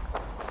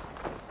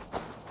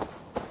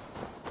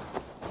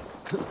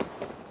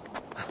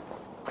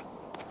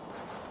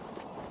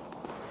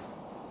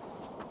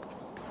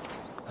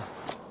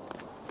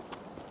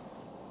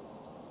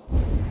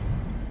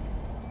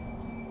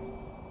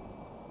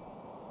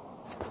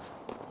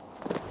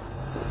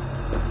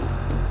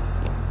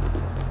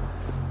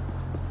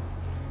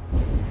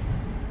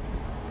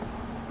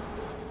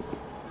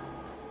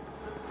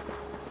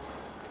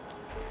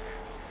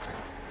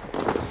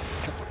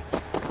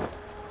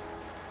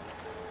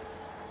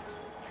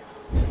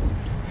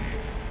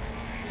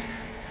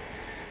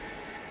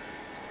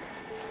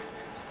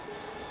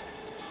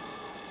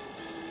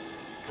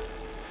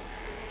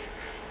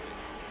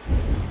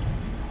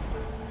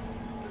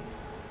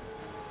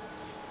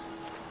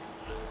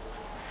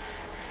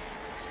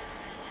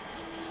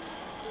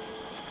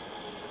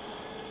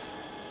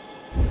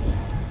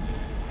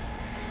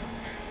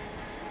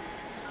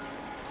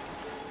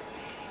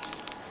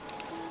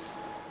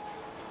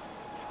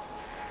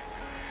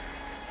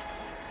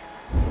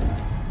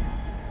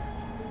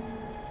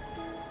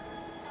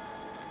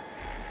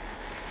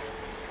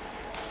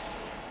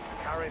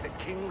 The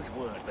king's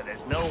word, but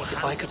there's no...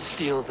 If I could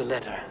steal the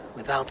letter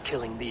without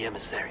killing the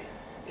emissary,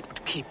 it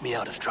would keep me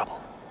out of trouble.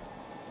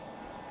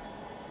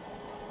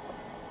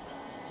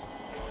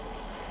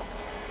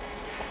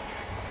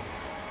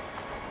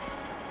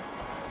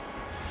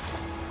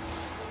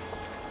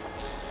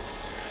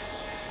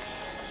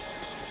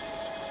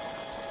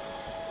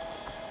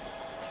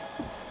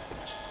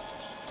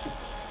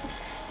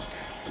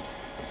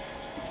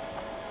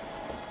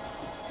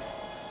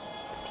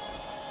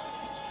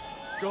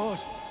 God!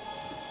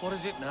 What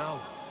is it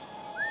now?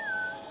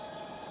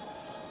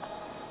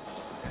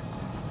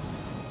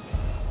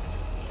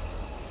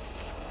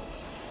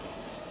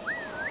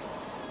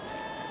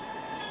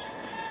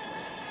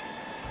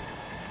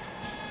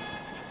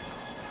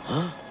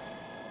 Huh?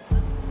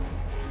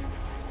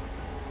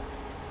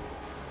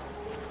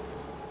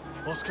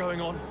 What's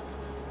going on?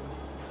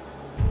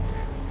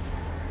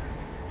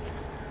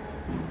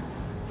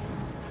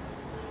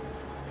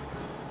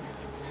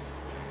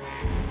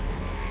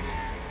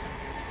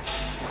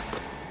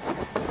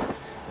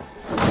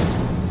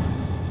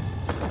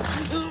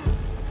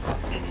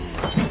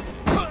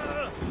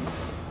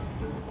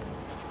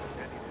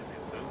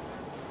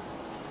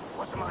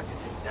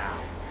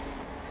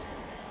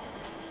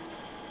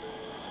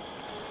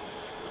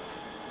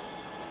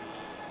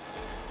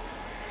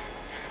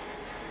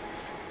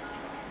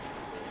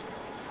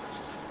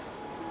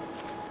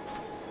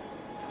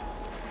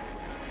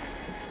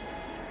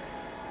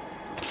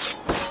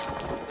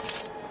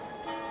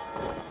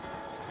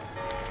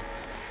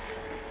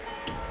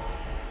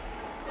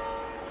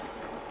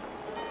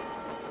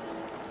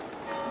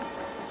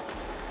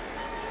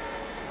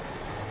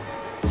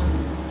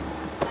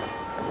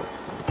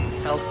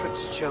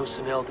 Aelfred's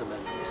chosen ealdorman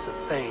is a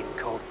thane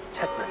called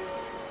Tetmund.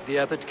 The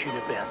abbot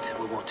Cynebert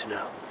will want to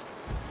know.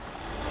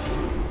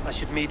 I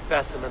should meet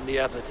Basil and the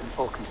abbot in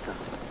Falkenston.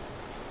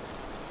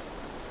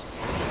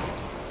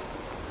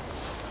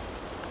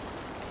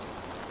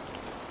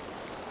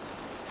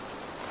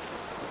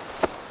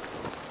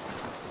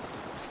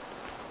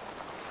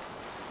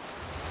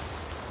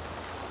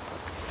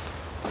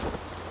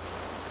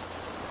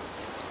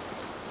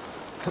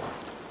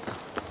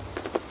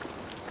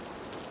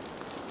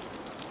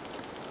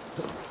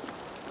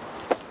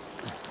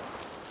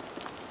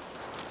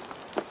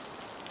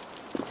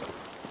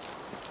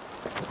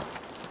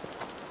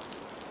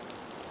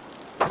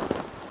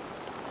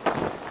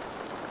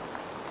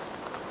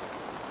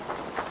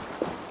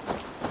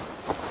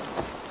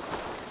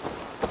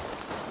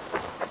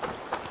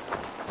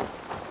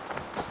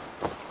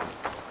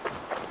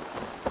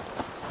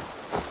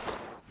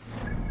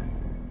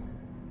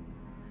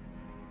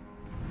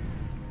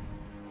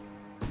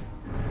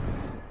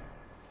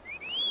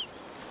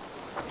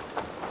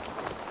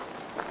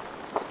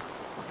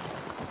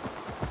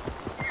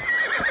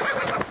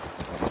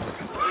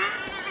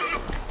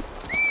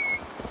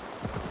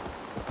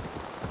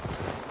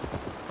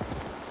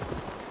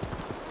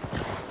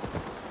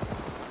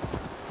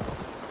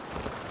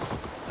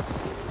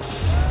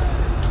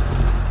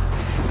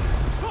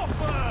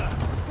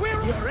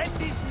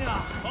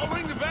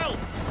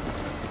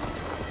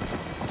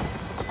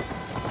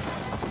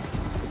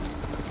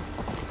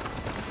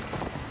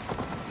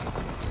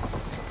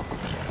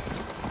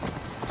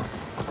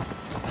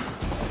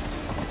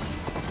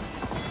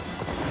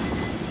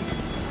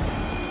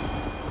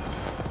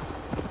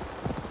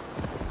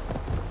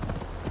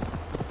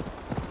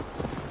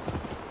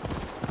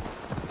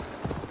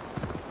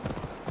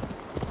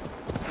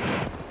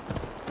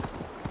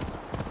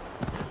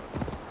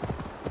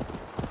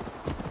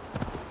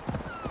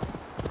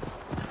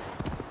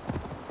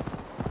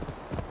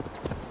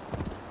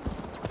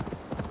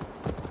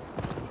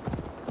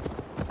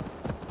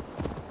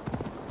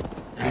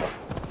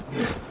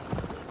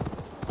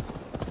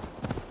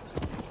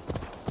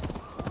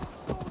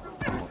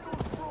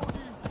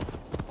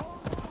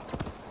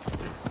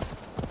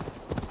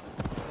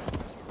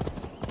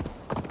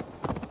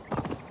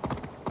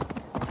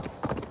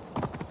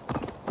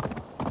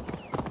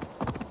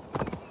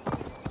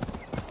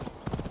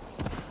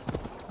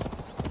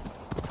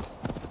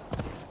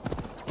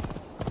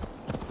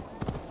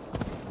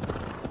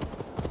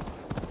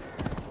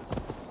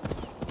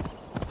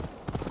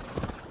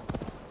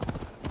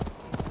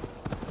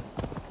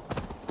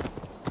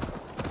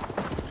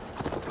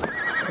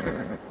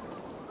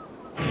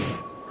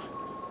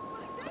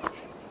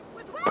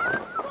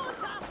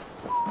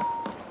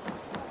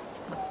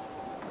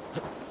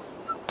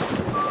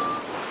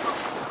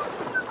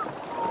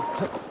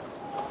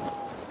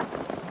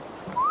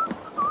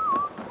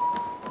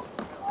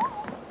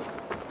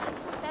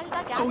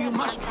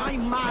 must try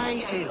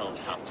my ale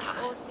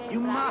sometime. You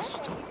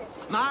must.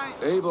 My...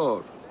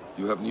 Eivor,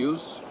 you have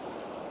news?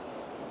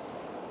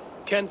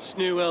 Kent's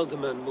new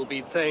ealdorman will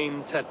be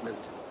Thane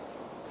Tedmund.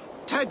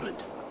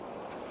 Tedmund?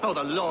 Oh,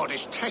 the Lord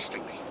is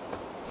testing me.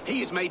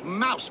 He is made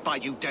mouse by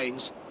you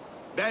Danes.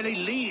 Barely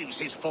leaves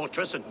his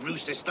fortress at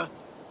Roosister.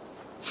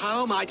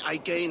 How might I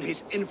gain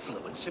his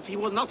influence if he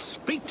will not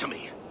speak to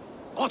me?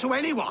 Or to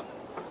anyone?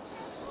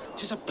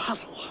 'Tis a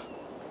puzzle.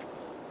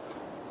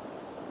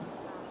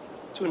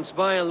 To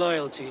inspire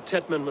loyalty,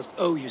 Tedmund must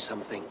owe you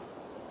something.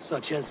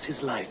 Such as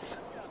his life.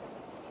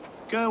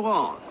 Go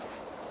on.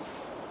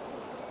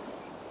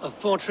 A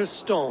fortress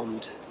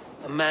stormed.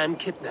 A man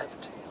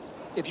kidnapped.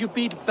 If you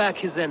beat back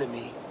his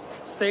enemy,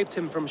 saved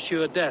him from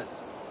sure death,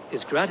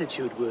 his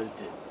gratitude would...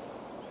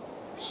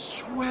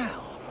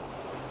 Swell.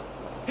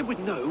 It would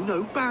know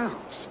no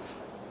bounds.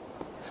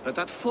 But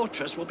that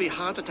fortress will be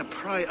harder to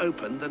pry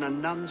open than a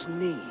nun's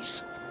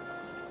knees.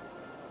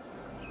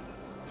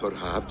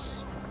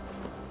 Perhaps.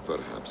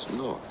 Perhaps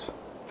not.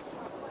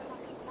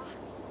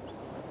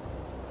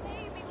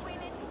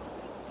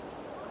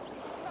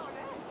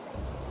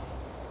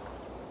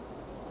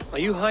 Are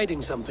you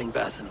hiding something,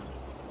 Basin?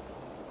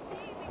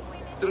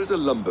 There is a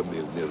lumber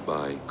mill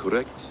nearby,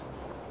 correct?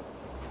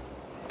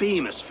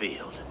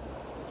 Beamisfield.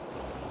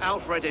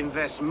 Aelfred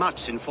invests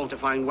much in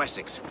fortifying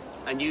Wessex,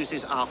 and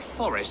uses our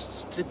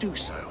forests to do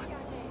so.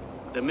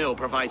 The mill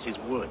provides his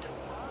wood.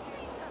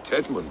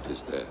 Tedmund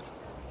is there.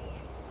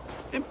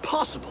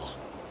 Impossible!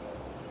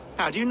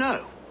 How do you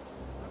know?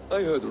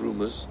 I heard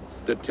rumors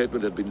that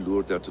Tedmund had been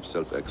lured out of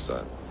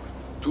self-exile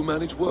to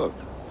manage work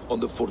on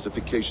the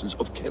fortifications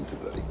of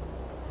Canterbury.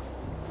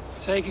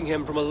 Taking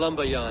him from a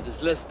lumberyard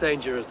is less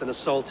dangerous than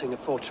assaulting a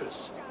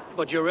fortress.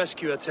 But your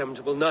rescue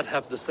attempt will not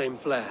have the same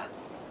flair.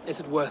 Is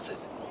it worth it?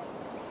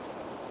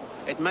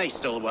 It may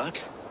still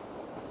work.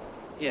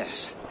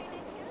 Yes.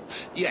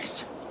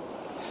 Yes.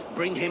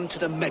 Bring him to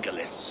the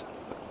megaliths.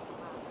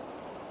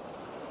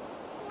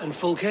 And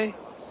Fulke?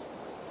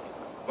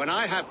 When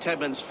I have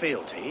Tedmund's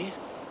fealty,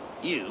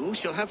 you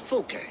shall have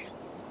Fulke.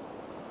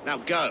 Now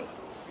go.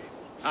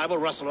 I will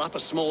rustle up a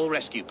small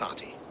rescue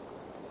party.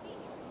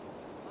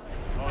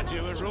 I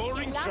do a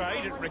roaring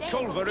trade at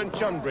Reculver and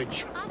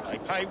Tunbridge. They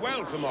pay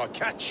well for my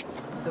catch.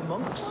 The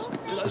monks?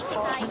 Do those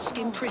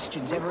parchment-skinned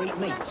Christians ever eat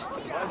meat?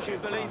 Don't you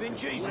believe in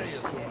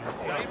Jesus?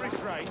 They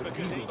refrain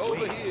because he...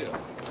 Over here!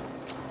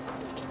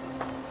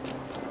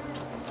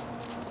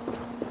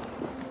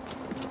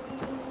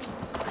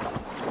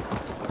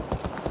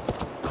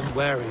 I'm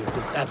wary of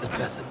this abbot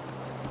Basin.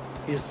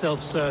 He is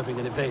self-serving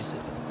and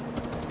evasive.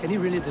 Can he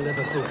really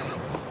deliver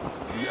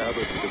Fulke? The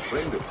abbot is a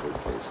friend of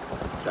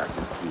Fulke's. That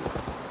is clear.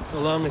 So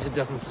long as he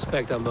doesn't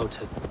suspect our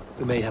motive,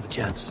 we may have a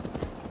chance.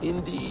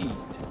 Indeed.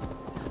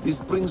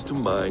 This brings to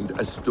mind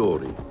a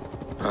story.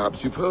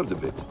 Perhaps you've heard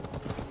of it.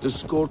 The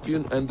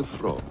Scorpion and the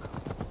Frog.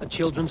 A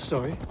children's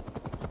story?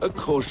 A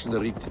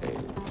cautionary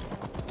tale.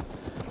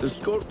 The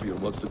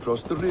Scorpion wants to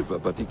cross the river,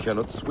 but he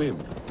cannot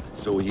swim.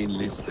 So he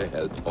enlists the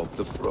help of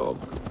the Frog.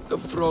 The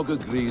Frog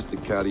agrees to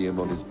carry him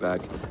on his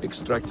back,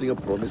 extracting a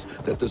promise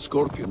that the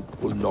Scorpion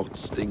will not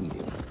sting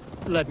him.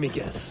 Let me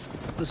guess.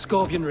 The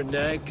Scorpion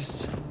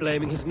reneges,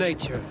 blaming his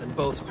nature, and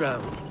both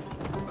drown.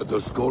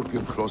 The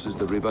Scorpion crosses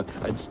the river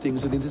and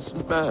stings an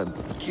innocent man,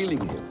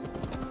 killing him.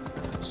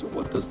 So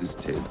what does this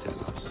tale tell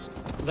us?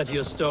 That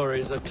your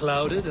stories are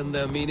clouded and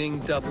their meaning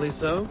doubly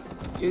so?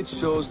 It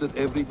shows that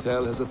every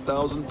tale has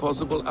 1,000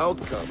 possible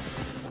outcomes,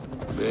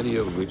 many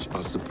of which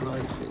are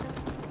surprising.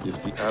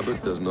 If the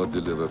abbot does not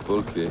deliver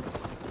Fulke,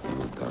 he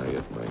will die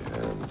at my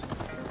hand.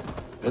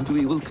 And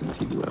we will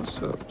continue our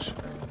search.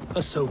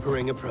 A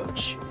sobering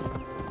approach.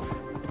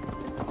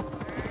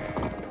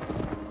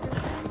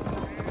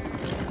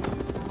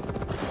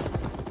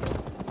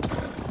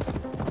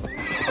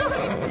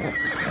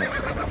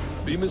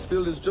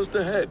 Beamisfield is just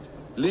ahead.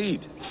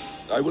 Lead.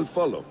 I will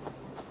follow.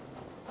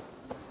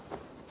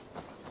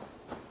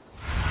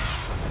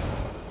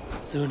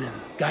 Zunin,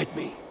 guide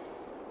me.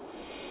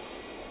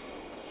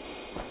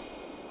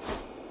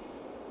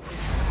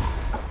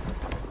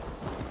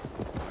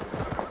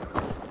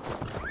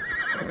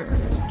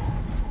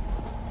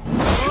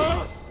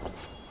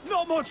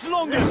 Not much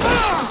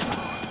longer!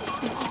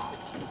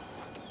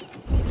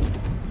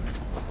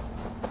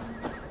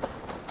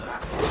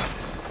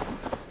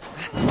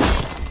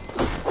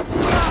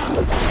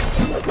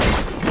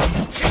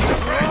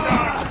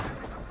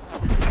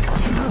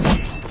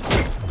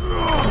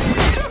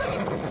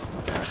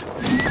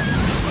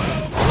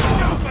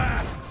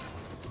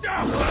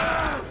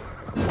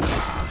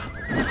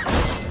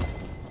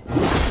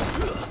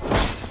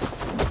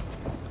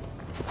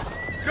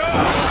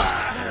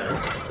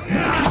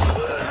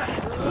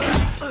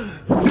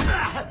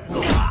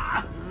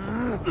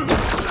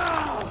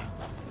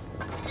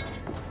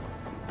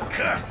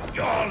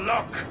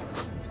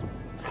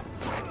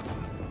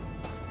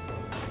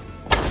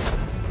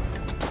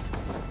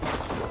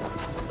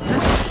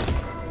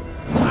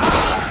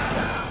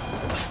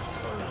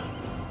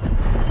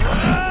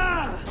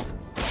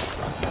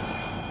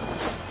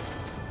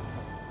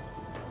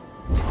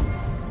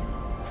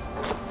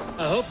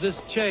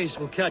 this chase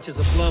will catch us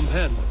a plump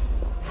hen.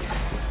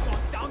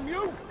 Damn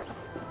you!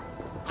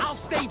 I'll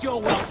stage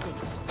your welcome.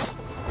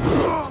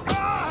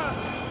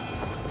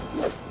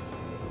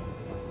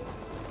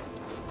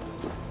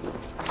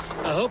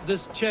 I hope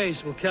this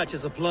chase will catch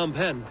us a plump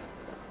hen.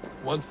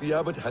 Once the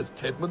abbot has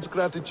Tedmund's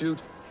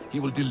gratitude, he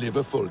will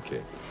deliver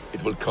Fulke.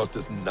 It will cost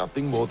us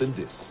nothing more than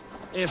this.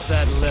 If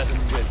that leaden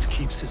wit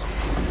keeps his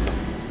word.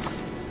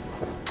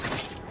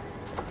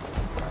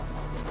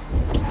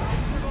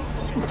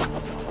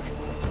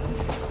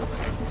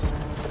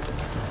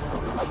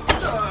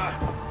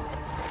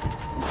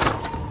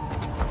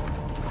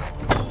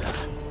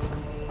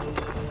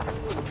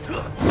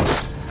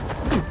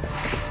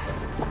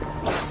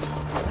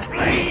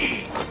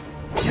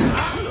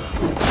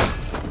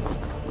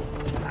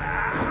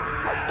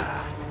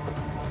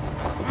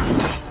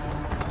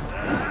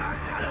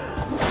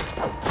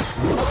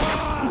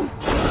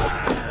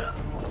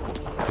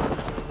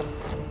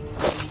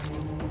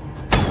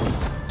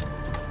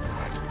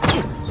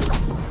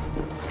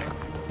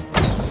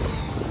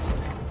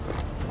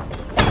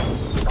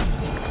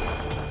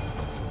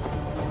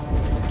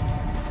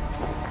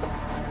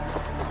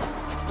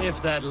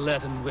 If that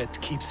leaden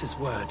wit keeps his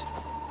word.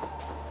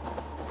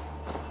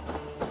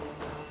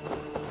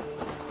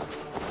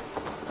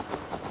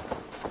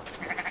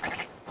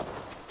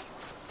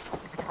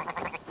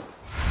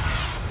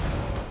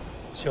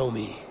 Show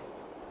me.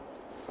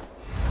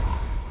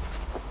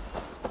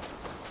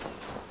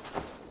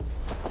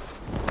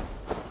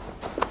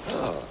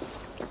 Ah,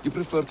 you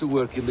prefer to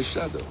work in the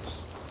shadows.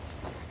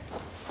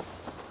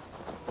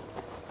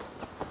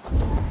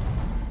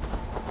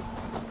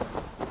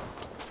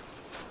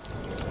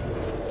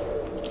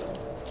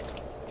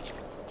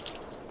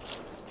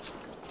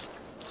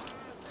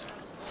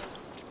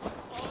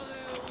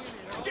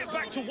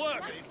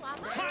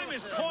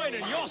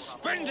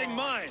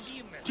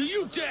 Do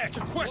you dare to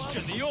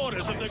question the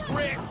orders of the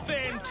great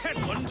Thane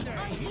Tedmund?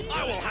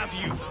 I will have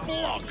you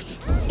flogged!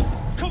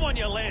 Come on,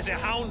 you lazy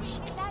hounds!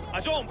 I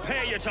don't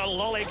pay you to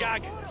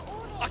lollygag!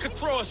 I could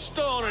throw a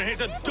stone and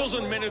hit a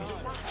dozen minutes.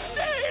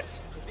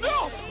 Danes!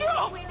 No!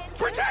 No!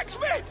 Protect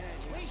me!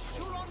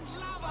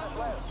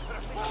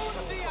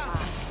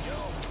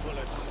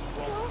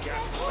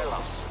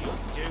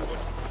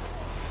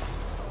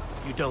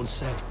 You don't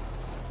say.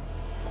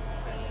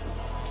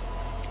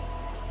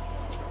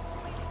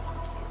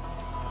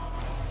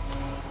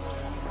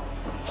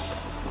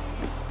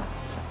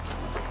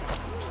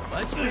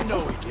 Let's be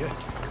knowing you.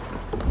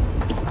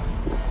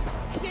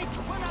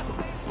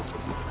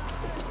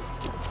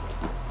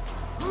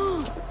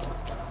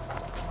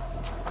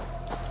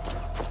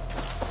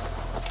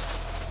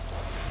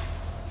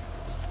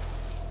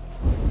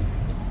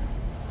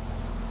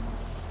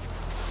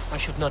 I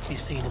should not be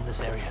seen in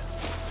this area.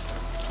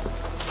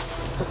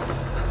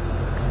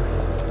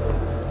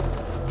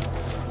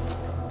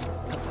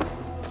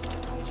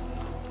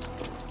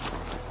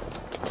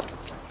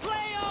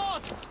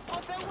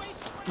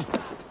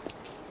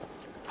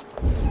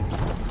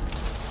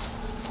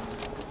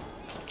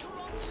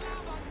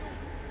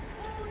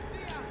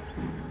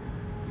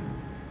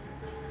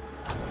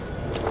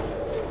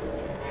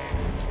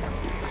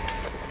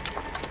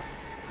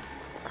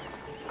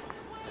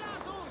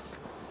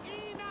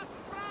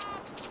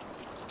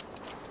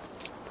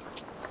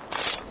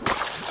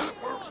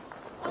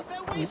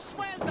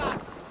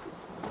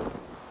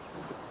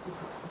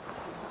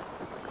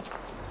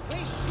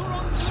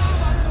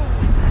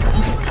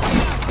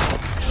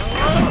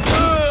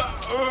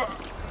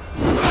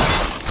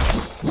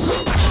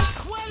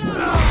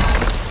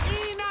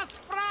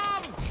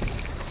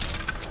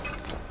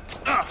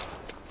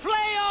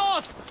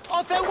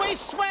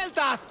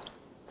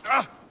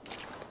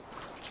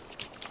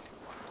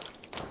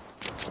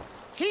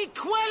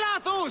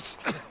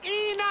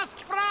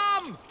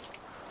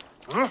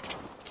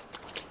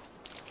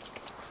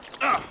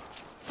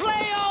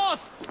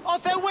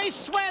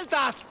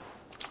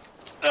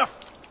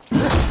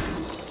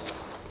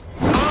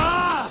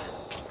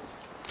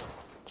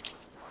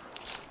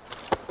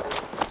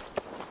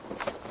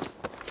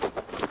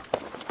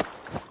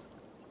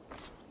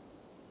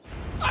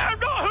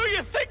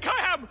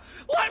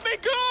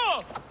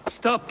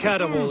 Stop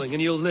caterwauling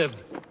and you'll live.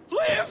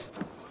 Live?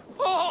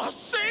 Oh,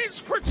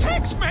 Saints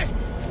protects me!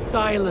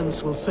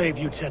 Silence will save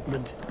you,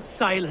 Tedmund.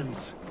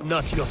 Silence,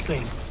 not your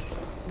saints.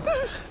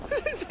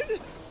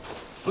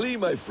 Flee,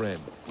 my friend.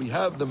 We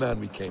have the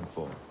man we came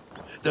for.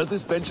 Does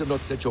this venture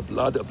not set your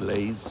blood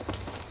ablaze?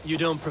 You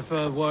don't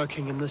prefer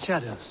working in the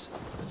shadows?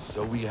 And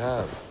so we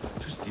have.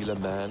 To steal a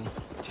man,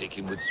 take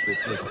him with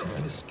swiftness,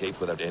 and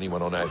escape without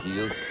anyone on our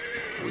heels.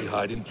 We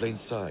hide in plain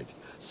sight.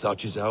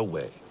 Such is our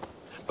way.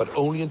 But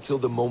only until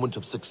the moment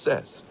of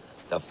success,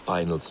 the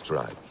final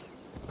strike.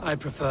 I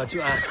prefer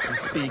to act and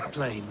speak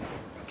plain.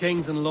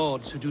 Kings and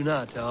lords who do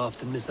not are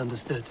often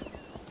misunderstood.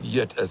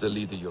 Yet as a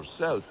leader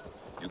yourself,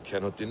 you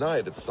cannot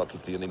deny that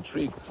subtlety and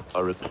intrigue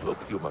are a cloak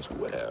you must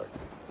wear.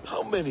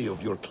 How many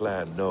of your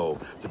clan know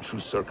the true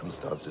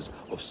circumstances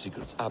of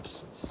Sigurd's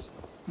absence?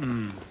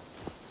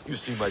 You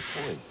see my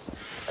point.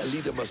 A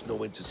leader must know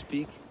when to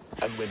speak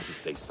and when to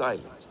stay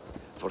silent,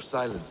 for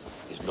silence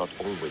is not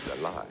always a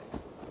lie.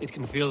 It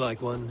can feel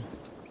like one.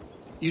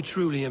 You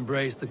truly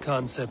embrace the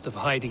concept of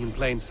hiding in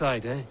plain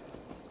sight, eh?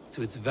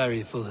 To its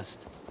very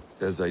fullest.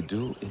 As I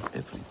do in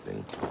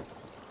everything.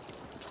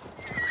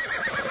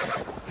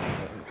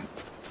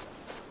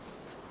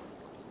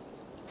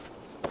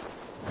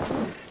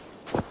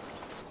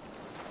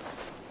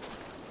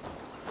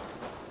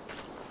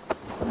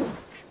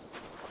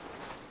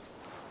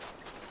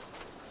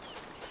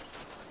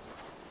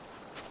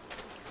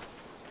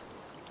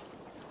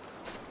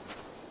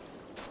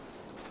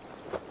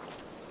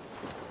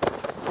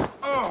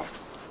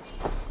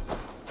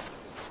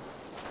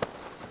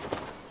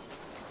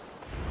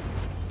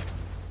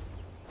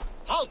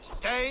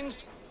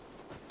 Danes,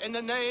 in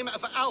the name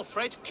of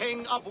Aelfred,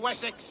 King of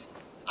Wessex,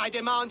 I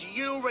demand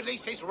you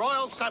release his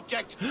royal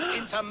subject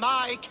into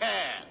my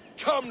care.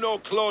 Come no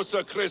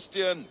closer,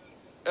 Christian,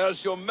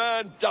 else your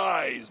man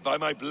dies by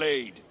my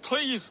blade.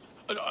 Please,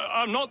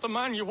 I'm not the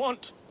man you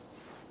want.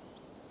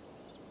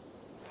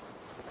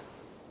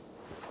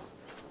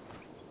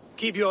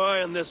 Keep your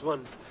eye on this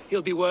one.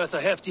 He'll be worth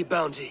a hefty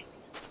bounty.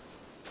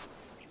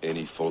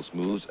 Any false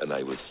moves and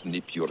I will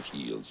snip your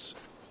heels.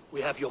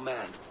 We have your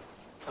man.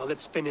 Now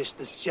let's finish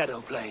this shadow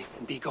play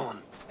and be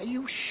gone. Are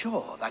you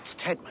sure that's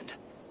Tedmund?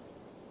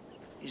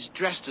 He's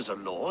dressed as a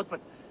lord,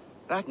 but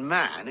that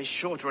man is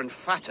shorter and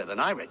fatter than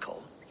I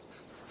recall.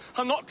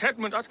 I'm not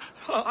Tedmund.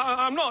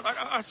 I'm not.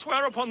 I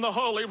swear upon the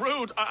Holy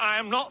Rood, I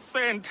am not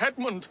Thane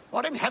Tedmund.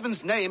 What in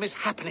heaven's name is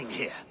happening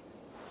here?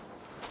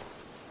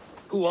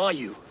 Who are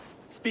you?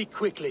 Speak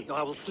quickly, or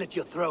I will slit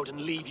your throat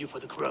and leave you for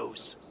the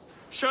crows.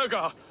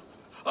 Shergar.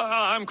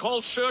 I'm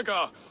called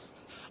Shergar.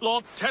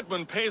 Lord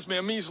Tedmund pays me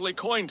a measly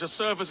coin to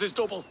serve as his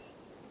double.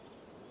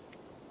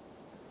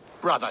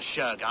 Brother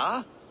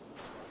Shergar,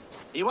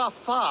 you are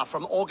far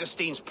from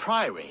Augustine's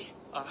priory.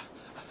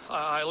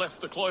 I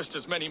left the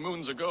cloisters many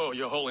moons ago,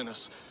 Your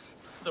Holiness.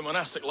 The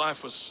monastic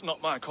life was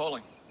not my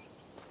calling.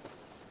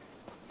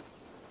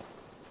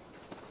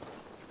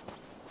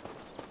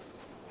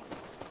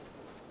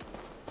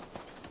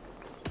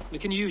 We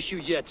can use you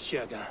yet,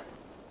 Shergar.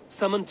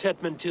 Summon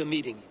Tedmund to a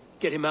meeting.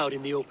 Get him out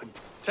in the open.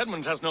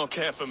 Tedmund has no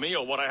care for me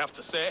or what I have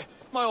to say.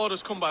 My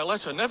orders come by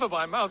letter, never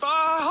by mouth.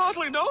 I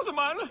hardly know the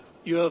man.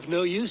 You're of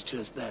no use to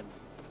us, then.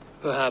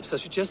 Perhaps I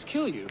should just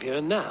kill you here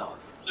and now.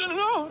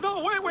 No,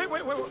 wait.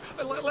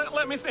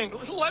 Let me think.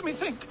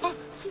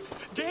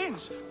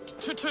 Danes.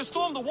 To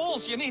storm the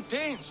walls, you need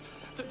Danes.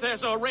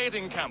 There's a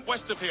raiding camp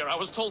west of here I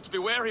was told to be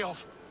wary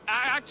of.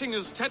 Acting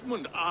as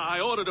Tedmund,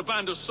 I ordered a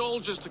band of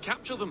soldiers to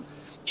capture them.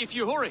 If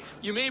you hurry,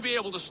 you may be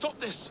able to stop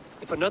this.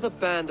 If another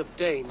band of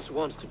Danes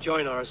wants to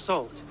join our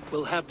assault,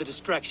 we'll have the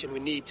distraction we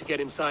need to get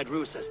inside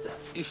Rochester.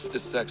 If the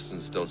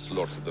Saxons don't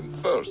slaughter them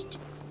first.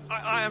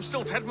 I am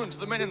still Tedmund to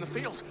the men in the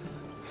field.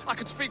 I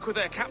could speak with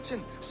their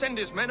captain, send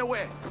his men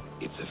away.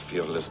 It's a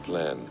fearless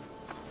plan.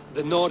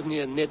 The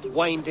Nordnia knit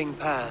winding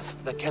paths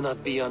that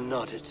cannot be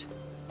unknotted.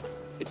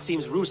 It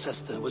seems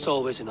Rochester was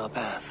always in our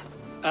path.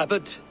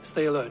 Abbot,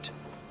 stay alert.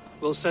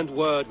 We'll send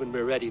word when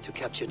we're ready to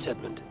capture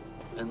Tedmund.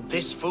 And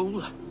this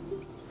fool?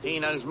 He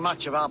knows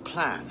much of our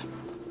plan.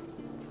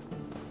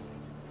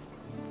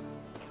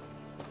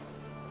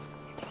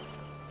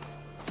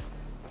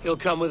 He'll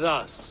come with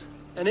us.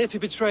 And if he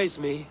betrays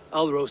me,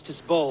 I'll roast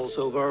his balls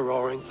over a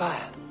roaring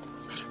fire.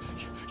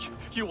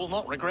 You will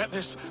not regret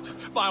this.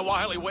 My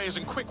wily ways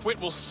and quick wit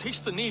will cease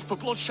the need for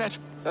bloodshed.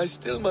 I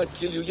still might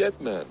kill you yet,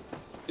 man.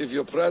 If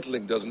your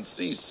prattling doesn't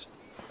cease.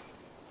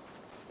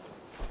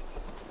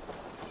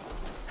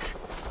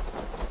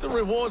 The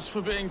rewards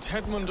for being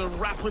Tedmund are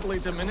rapidly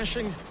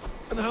diminishing.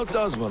 And how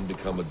does one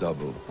become a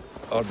double?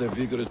 Are there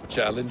vigorous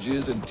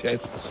challenges and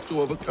tests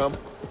to overcome?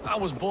 I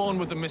was born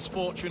with the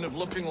misfortune of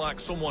looking like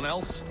someone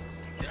else.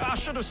 I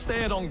should have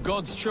stayed on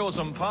God's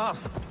chosen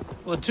path.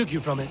 What took you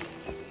from it?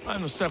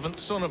 I'm the seventh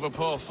son of a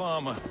poor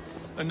farmer,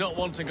 and not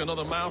wanting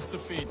another mouth to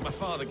feed, my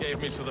father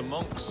gave me to the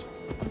monks.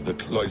 The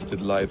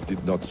cloistered life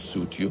did not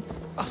suit you?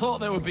 I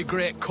thought there would be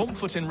great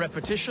comfort in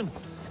repetition,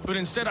 but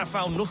instead I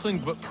found nothing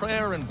but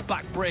prayer and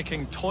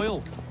back-breaking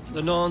toil.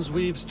 The Norns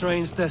weave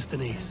strange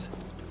destinies.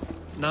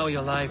 Now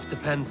your life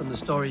depends on the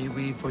story you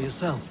weave for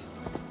yourself.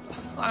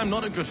 I'm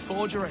not a good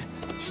forgery.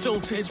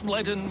 Still tastes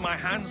leaden, my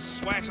hands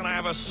sweat, and I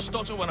have a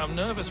stutter when I'm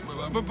nervous,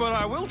 but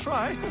I will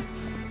try.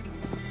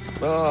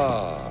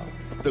 Ah,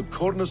 the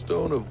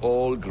cornerstone of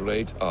all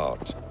great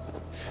art.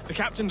 The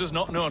captain does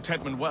not know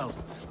Tedmund well.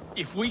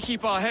 If we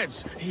keep our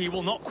heads, he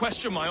will not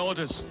question my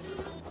orders.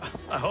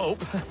 I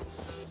hope.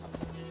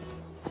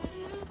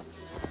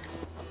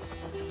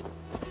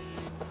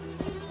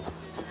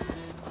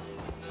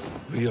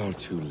 We are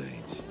too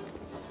late.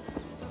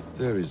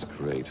 There is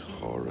great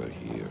horror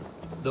here.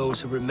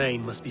 Those who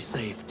remain must be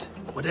saved,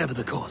 whatever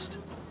the cost.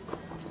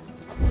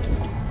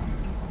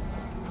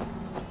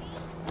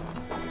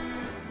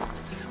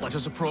 Let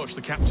us approach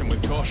the captain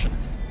with caution.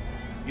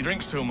 He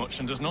drinks too much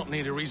and does not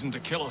need a reason to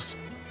kill us.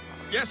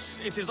 Yes,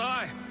 it is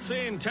I,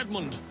 Thane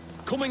Tedmund,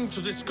 coming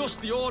to discuss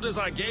the orders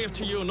I gave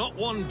to you not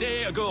one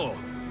day ago.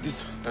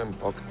 This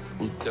humbug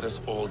will get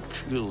us all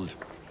killed.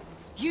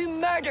 You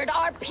murdered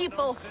our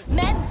people!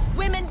 Men,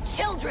 women,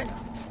 children!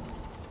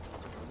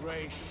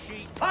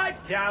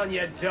 Pipe down,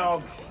 you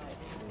dogs!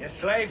 Your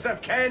slaves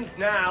of Kent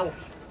now!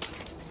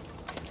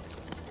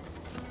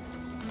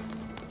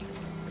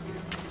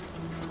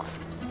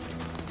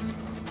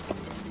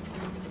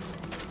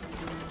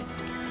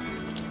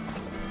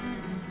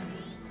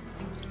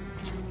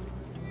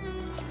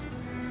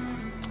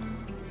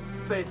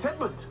 Say,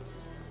 Tedmund,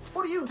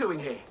 what are you doing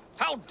here?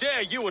 How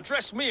dare you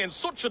address me in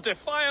such a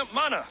defiant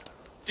manner?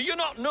 Do you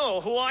not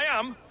know who I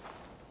am?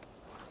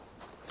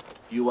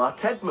 You are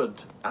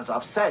Tedmund, as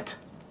I've said.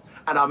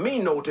 And I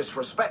mean no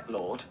disrespect,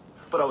 Lord,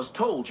 but I was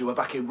told you were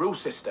back in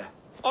Rochester.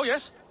 Oh,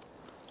 yes?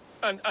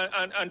 And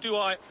do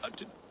I...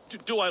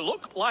 do I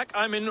look like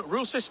I'm in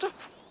Rochester?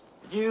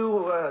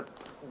 You,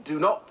 do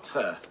not,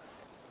 sir.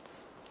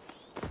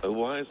 A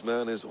wise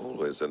man is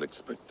always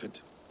unexpected.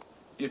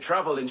 You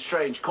travel in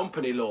strange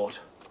company, Lord.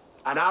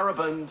 An Arab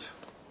and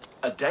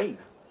a Dane.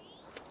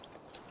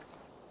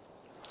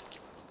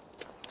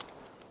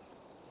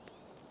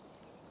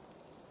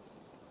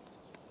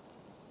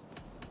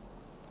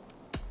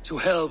 To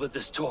hell with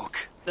this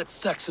talk. Let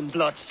Saxon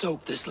blood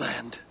soak this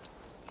land.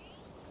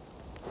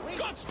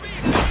 Godspeed!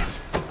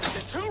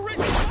 It's too rich!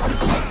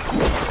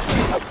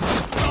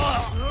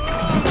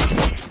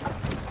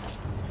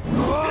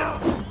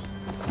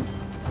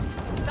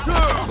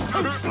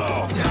 Too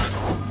slow!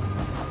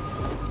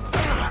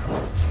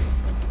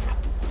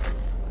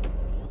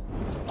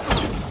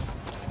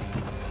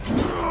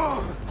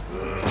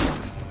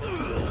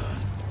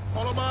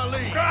 Follow my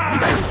lead!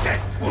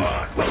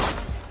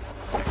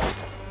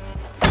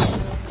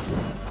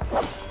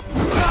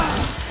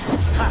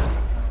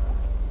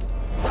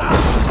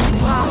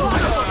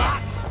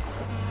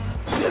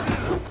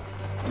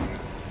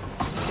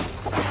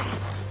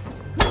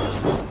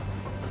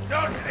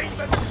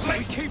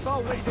 Keep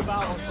our ways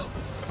about us.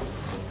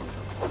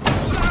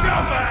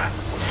 Jumper!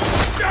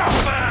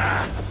 Jumper!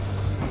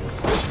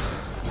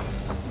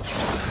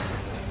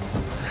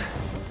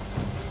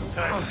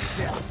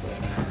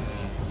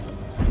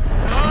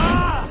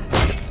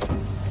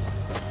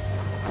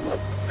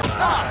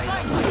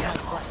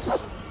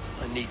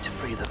 I need to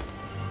free them.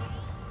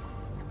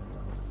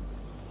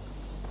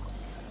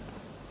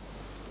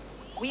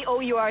 We owe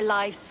you our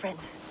lives, friend.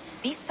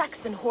 These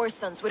Saxon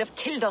whoresons would have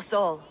killed us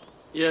all.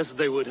 Yes,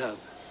 they would have.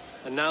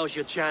 And now's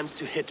your chance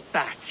to hit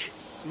back.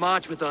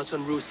 March with us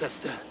on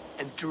Rochester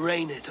and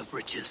drain it of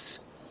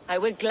riches. I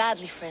would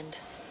gladly, friend.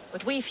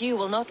 But we few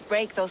will not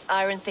break those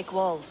iron-thick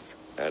walls.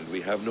 And we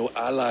have no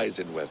allies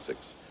in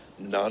Wessex.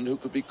 None who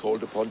could be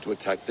called upon to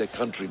attack their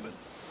countrymen.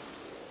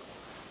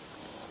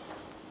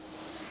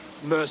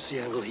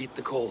 Mercia will heed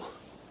the call.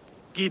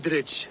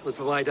 Gidrich will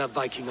provide our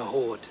Viking a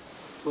horde.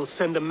 We'll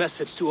send a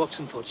message to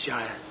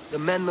Oxenfordshire. The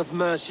men of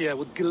Mercia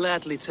would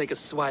gladly take a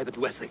swipe at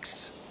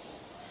Wessex.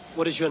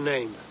 What is your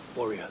name,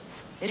 warrior?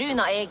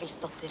 Runa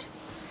Egilsdotter.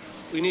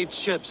 We need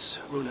ships,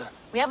 Runa.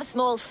 We have a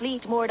small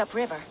fleet moored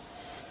upriver.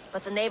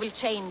 But the naval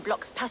chain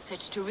blocks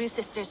passage to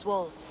Rochester's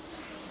walls.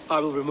 I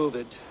will remove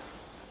it,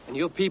 and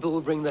your people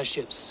will bring their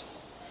ships.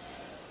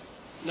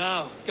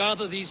 Now,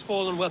 gather these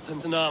fallen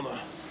weapons and armor.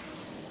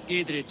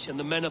 Gidrich and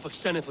the men of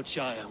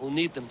Oxenfordshire will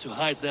need them to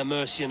hide their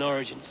Mercian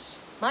origins.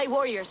 My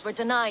warriors were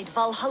denied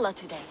Valhalla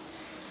today.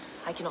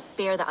 I cannot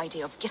bear the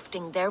idea of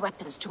gifting their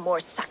weapons to more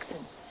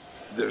Saxons.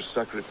 Their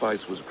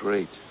sacrifice was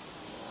great.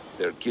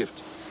 Their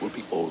gift will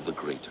be all the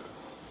greater.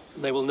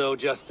 They will know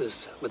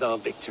justice with our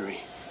victory.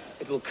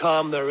 It will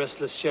calm their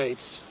restless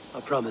shades,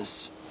 I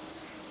promise.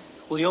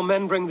 Will your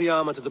men bring the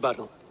armor to the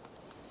battle?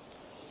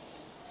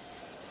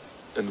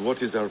 And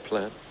what is our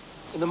plan?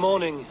 In the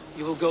morning,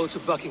 you will go to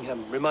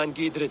Buckingham, remind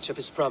Gidrich of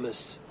his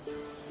promise.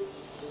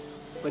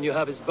 When you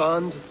have his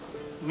bond,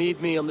 meet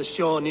me on the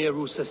shore near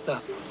Rochester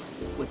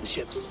with the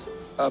ships.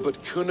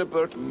 But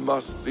Cynebert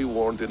must be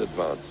warned in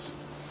advance.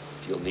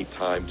 He'll need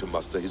time to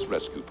muster his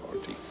rescue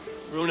party.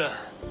 Runa,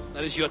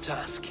 that is your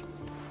task.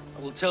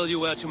 I will tell you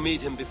where to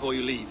meet him before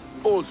you leave.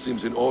 All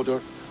seems in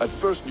order. At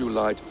first new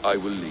light, I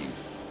will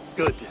leave.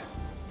 Good.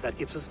 That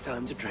gives us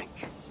time to drink.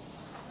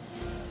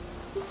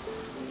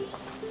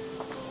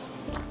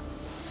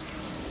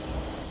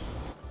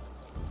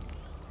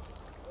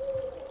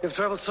 You've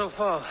traveled so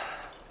far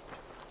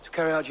to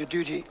carry out your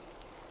duty.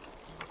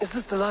 Is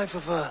this the life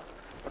of a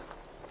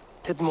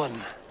hidden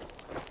one?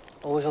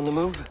 Always on the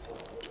move?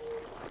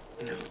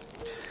 No.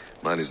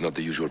 Mine is not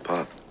the usual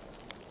path.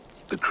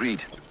 The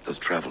Creed does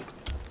travel.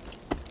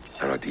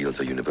 Our ideals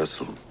are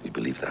universal. We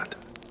believe that.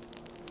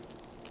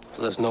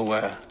 So there's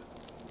nowhere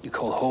you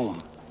call home?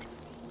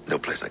 No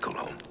place I call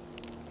home.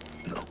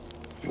 No.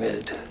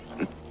 Weird.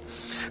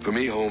 For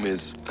me, home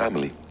is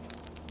family.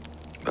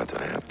 But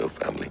I have no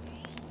family.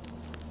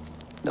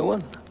 No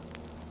one?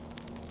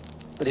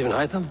 Not even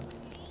Hytham?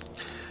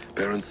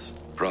 Parents,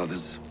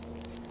 brothers,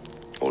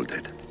 all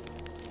dead.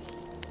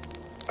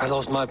 I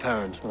lost my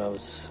parents when I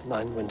was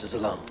 9 winters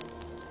alone.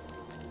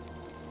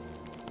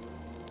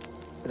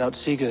 Without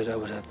Sigurd, I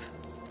would have...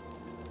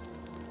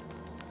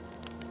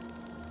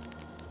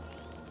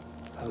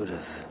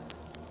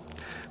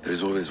 There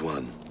is always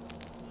one.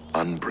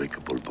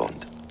 unbreakable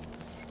bond.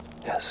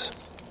 Yes.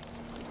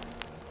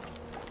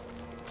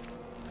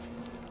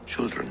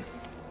 Children.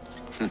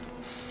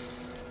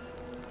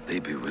 They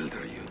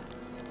bewilder you.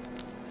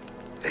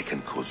 They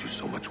can cause you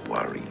so much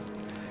worry.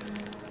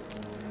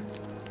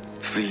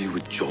 Fill you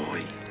with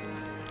joy.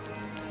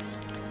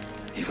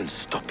 Even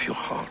stop your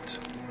heart.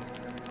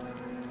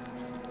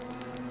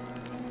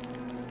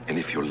 And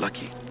if you're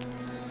lucky,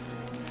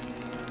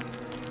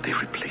 they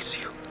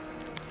replace you.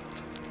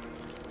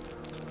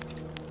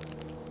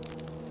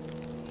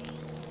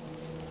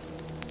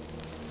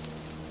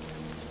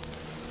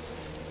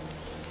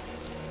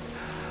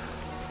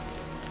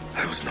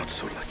 I was not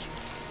so lucky.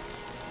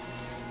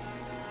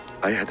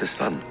 I had a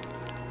son.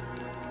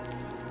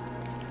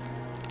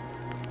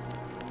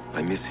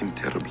 I miss him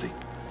terribly.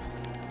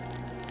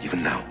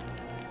 Even now.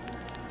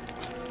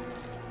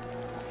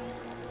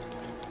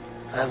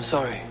 I'm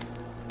sorry,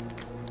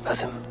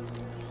 Basim.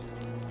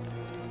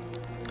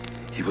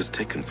 He was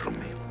taken from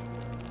me.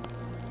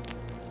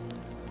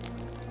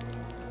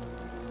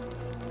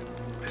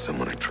 By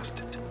someone I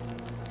trusted.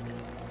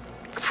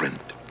 A friend,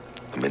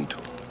 a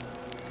mentor.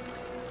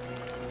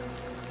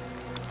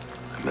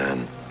 A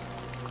man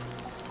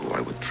who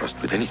I would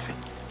trust with anything.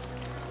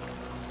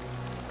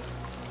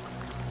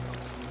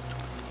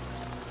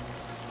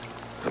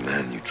 A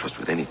man you trust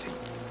with anything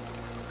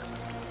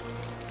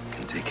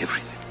can take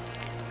everything.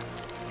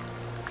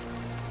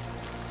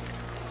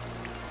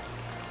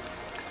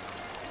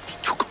 He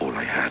took all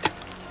I had.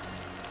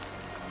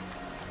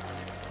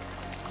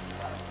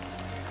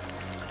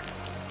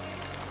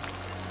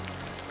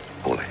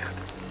 All I had.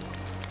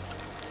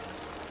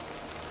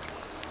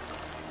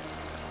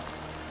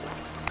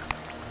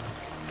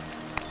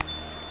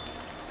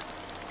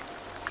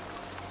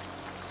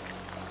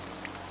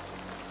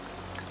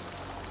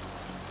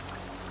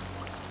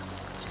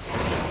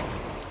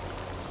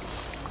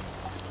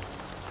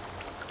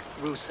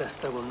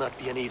 Rochester will not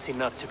be an easy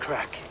nut to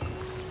crack.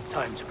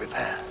 Time to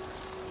prepare.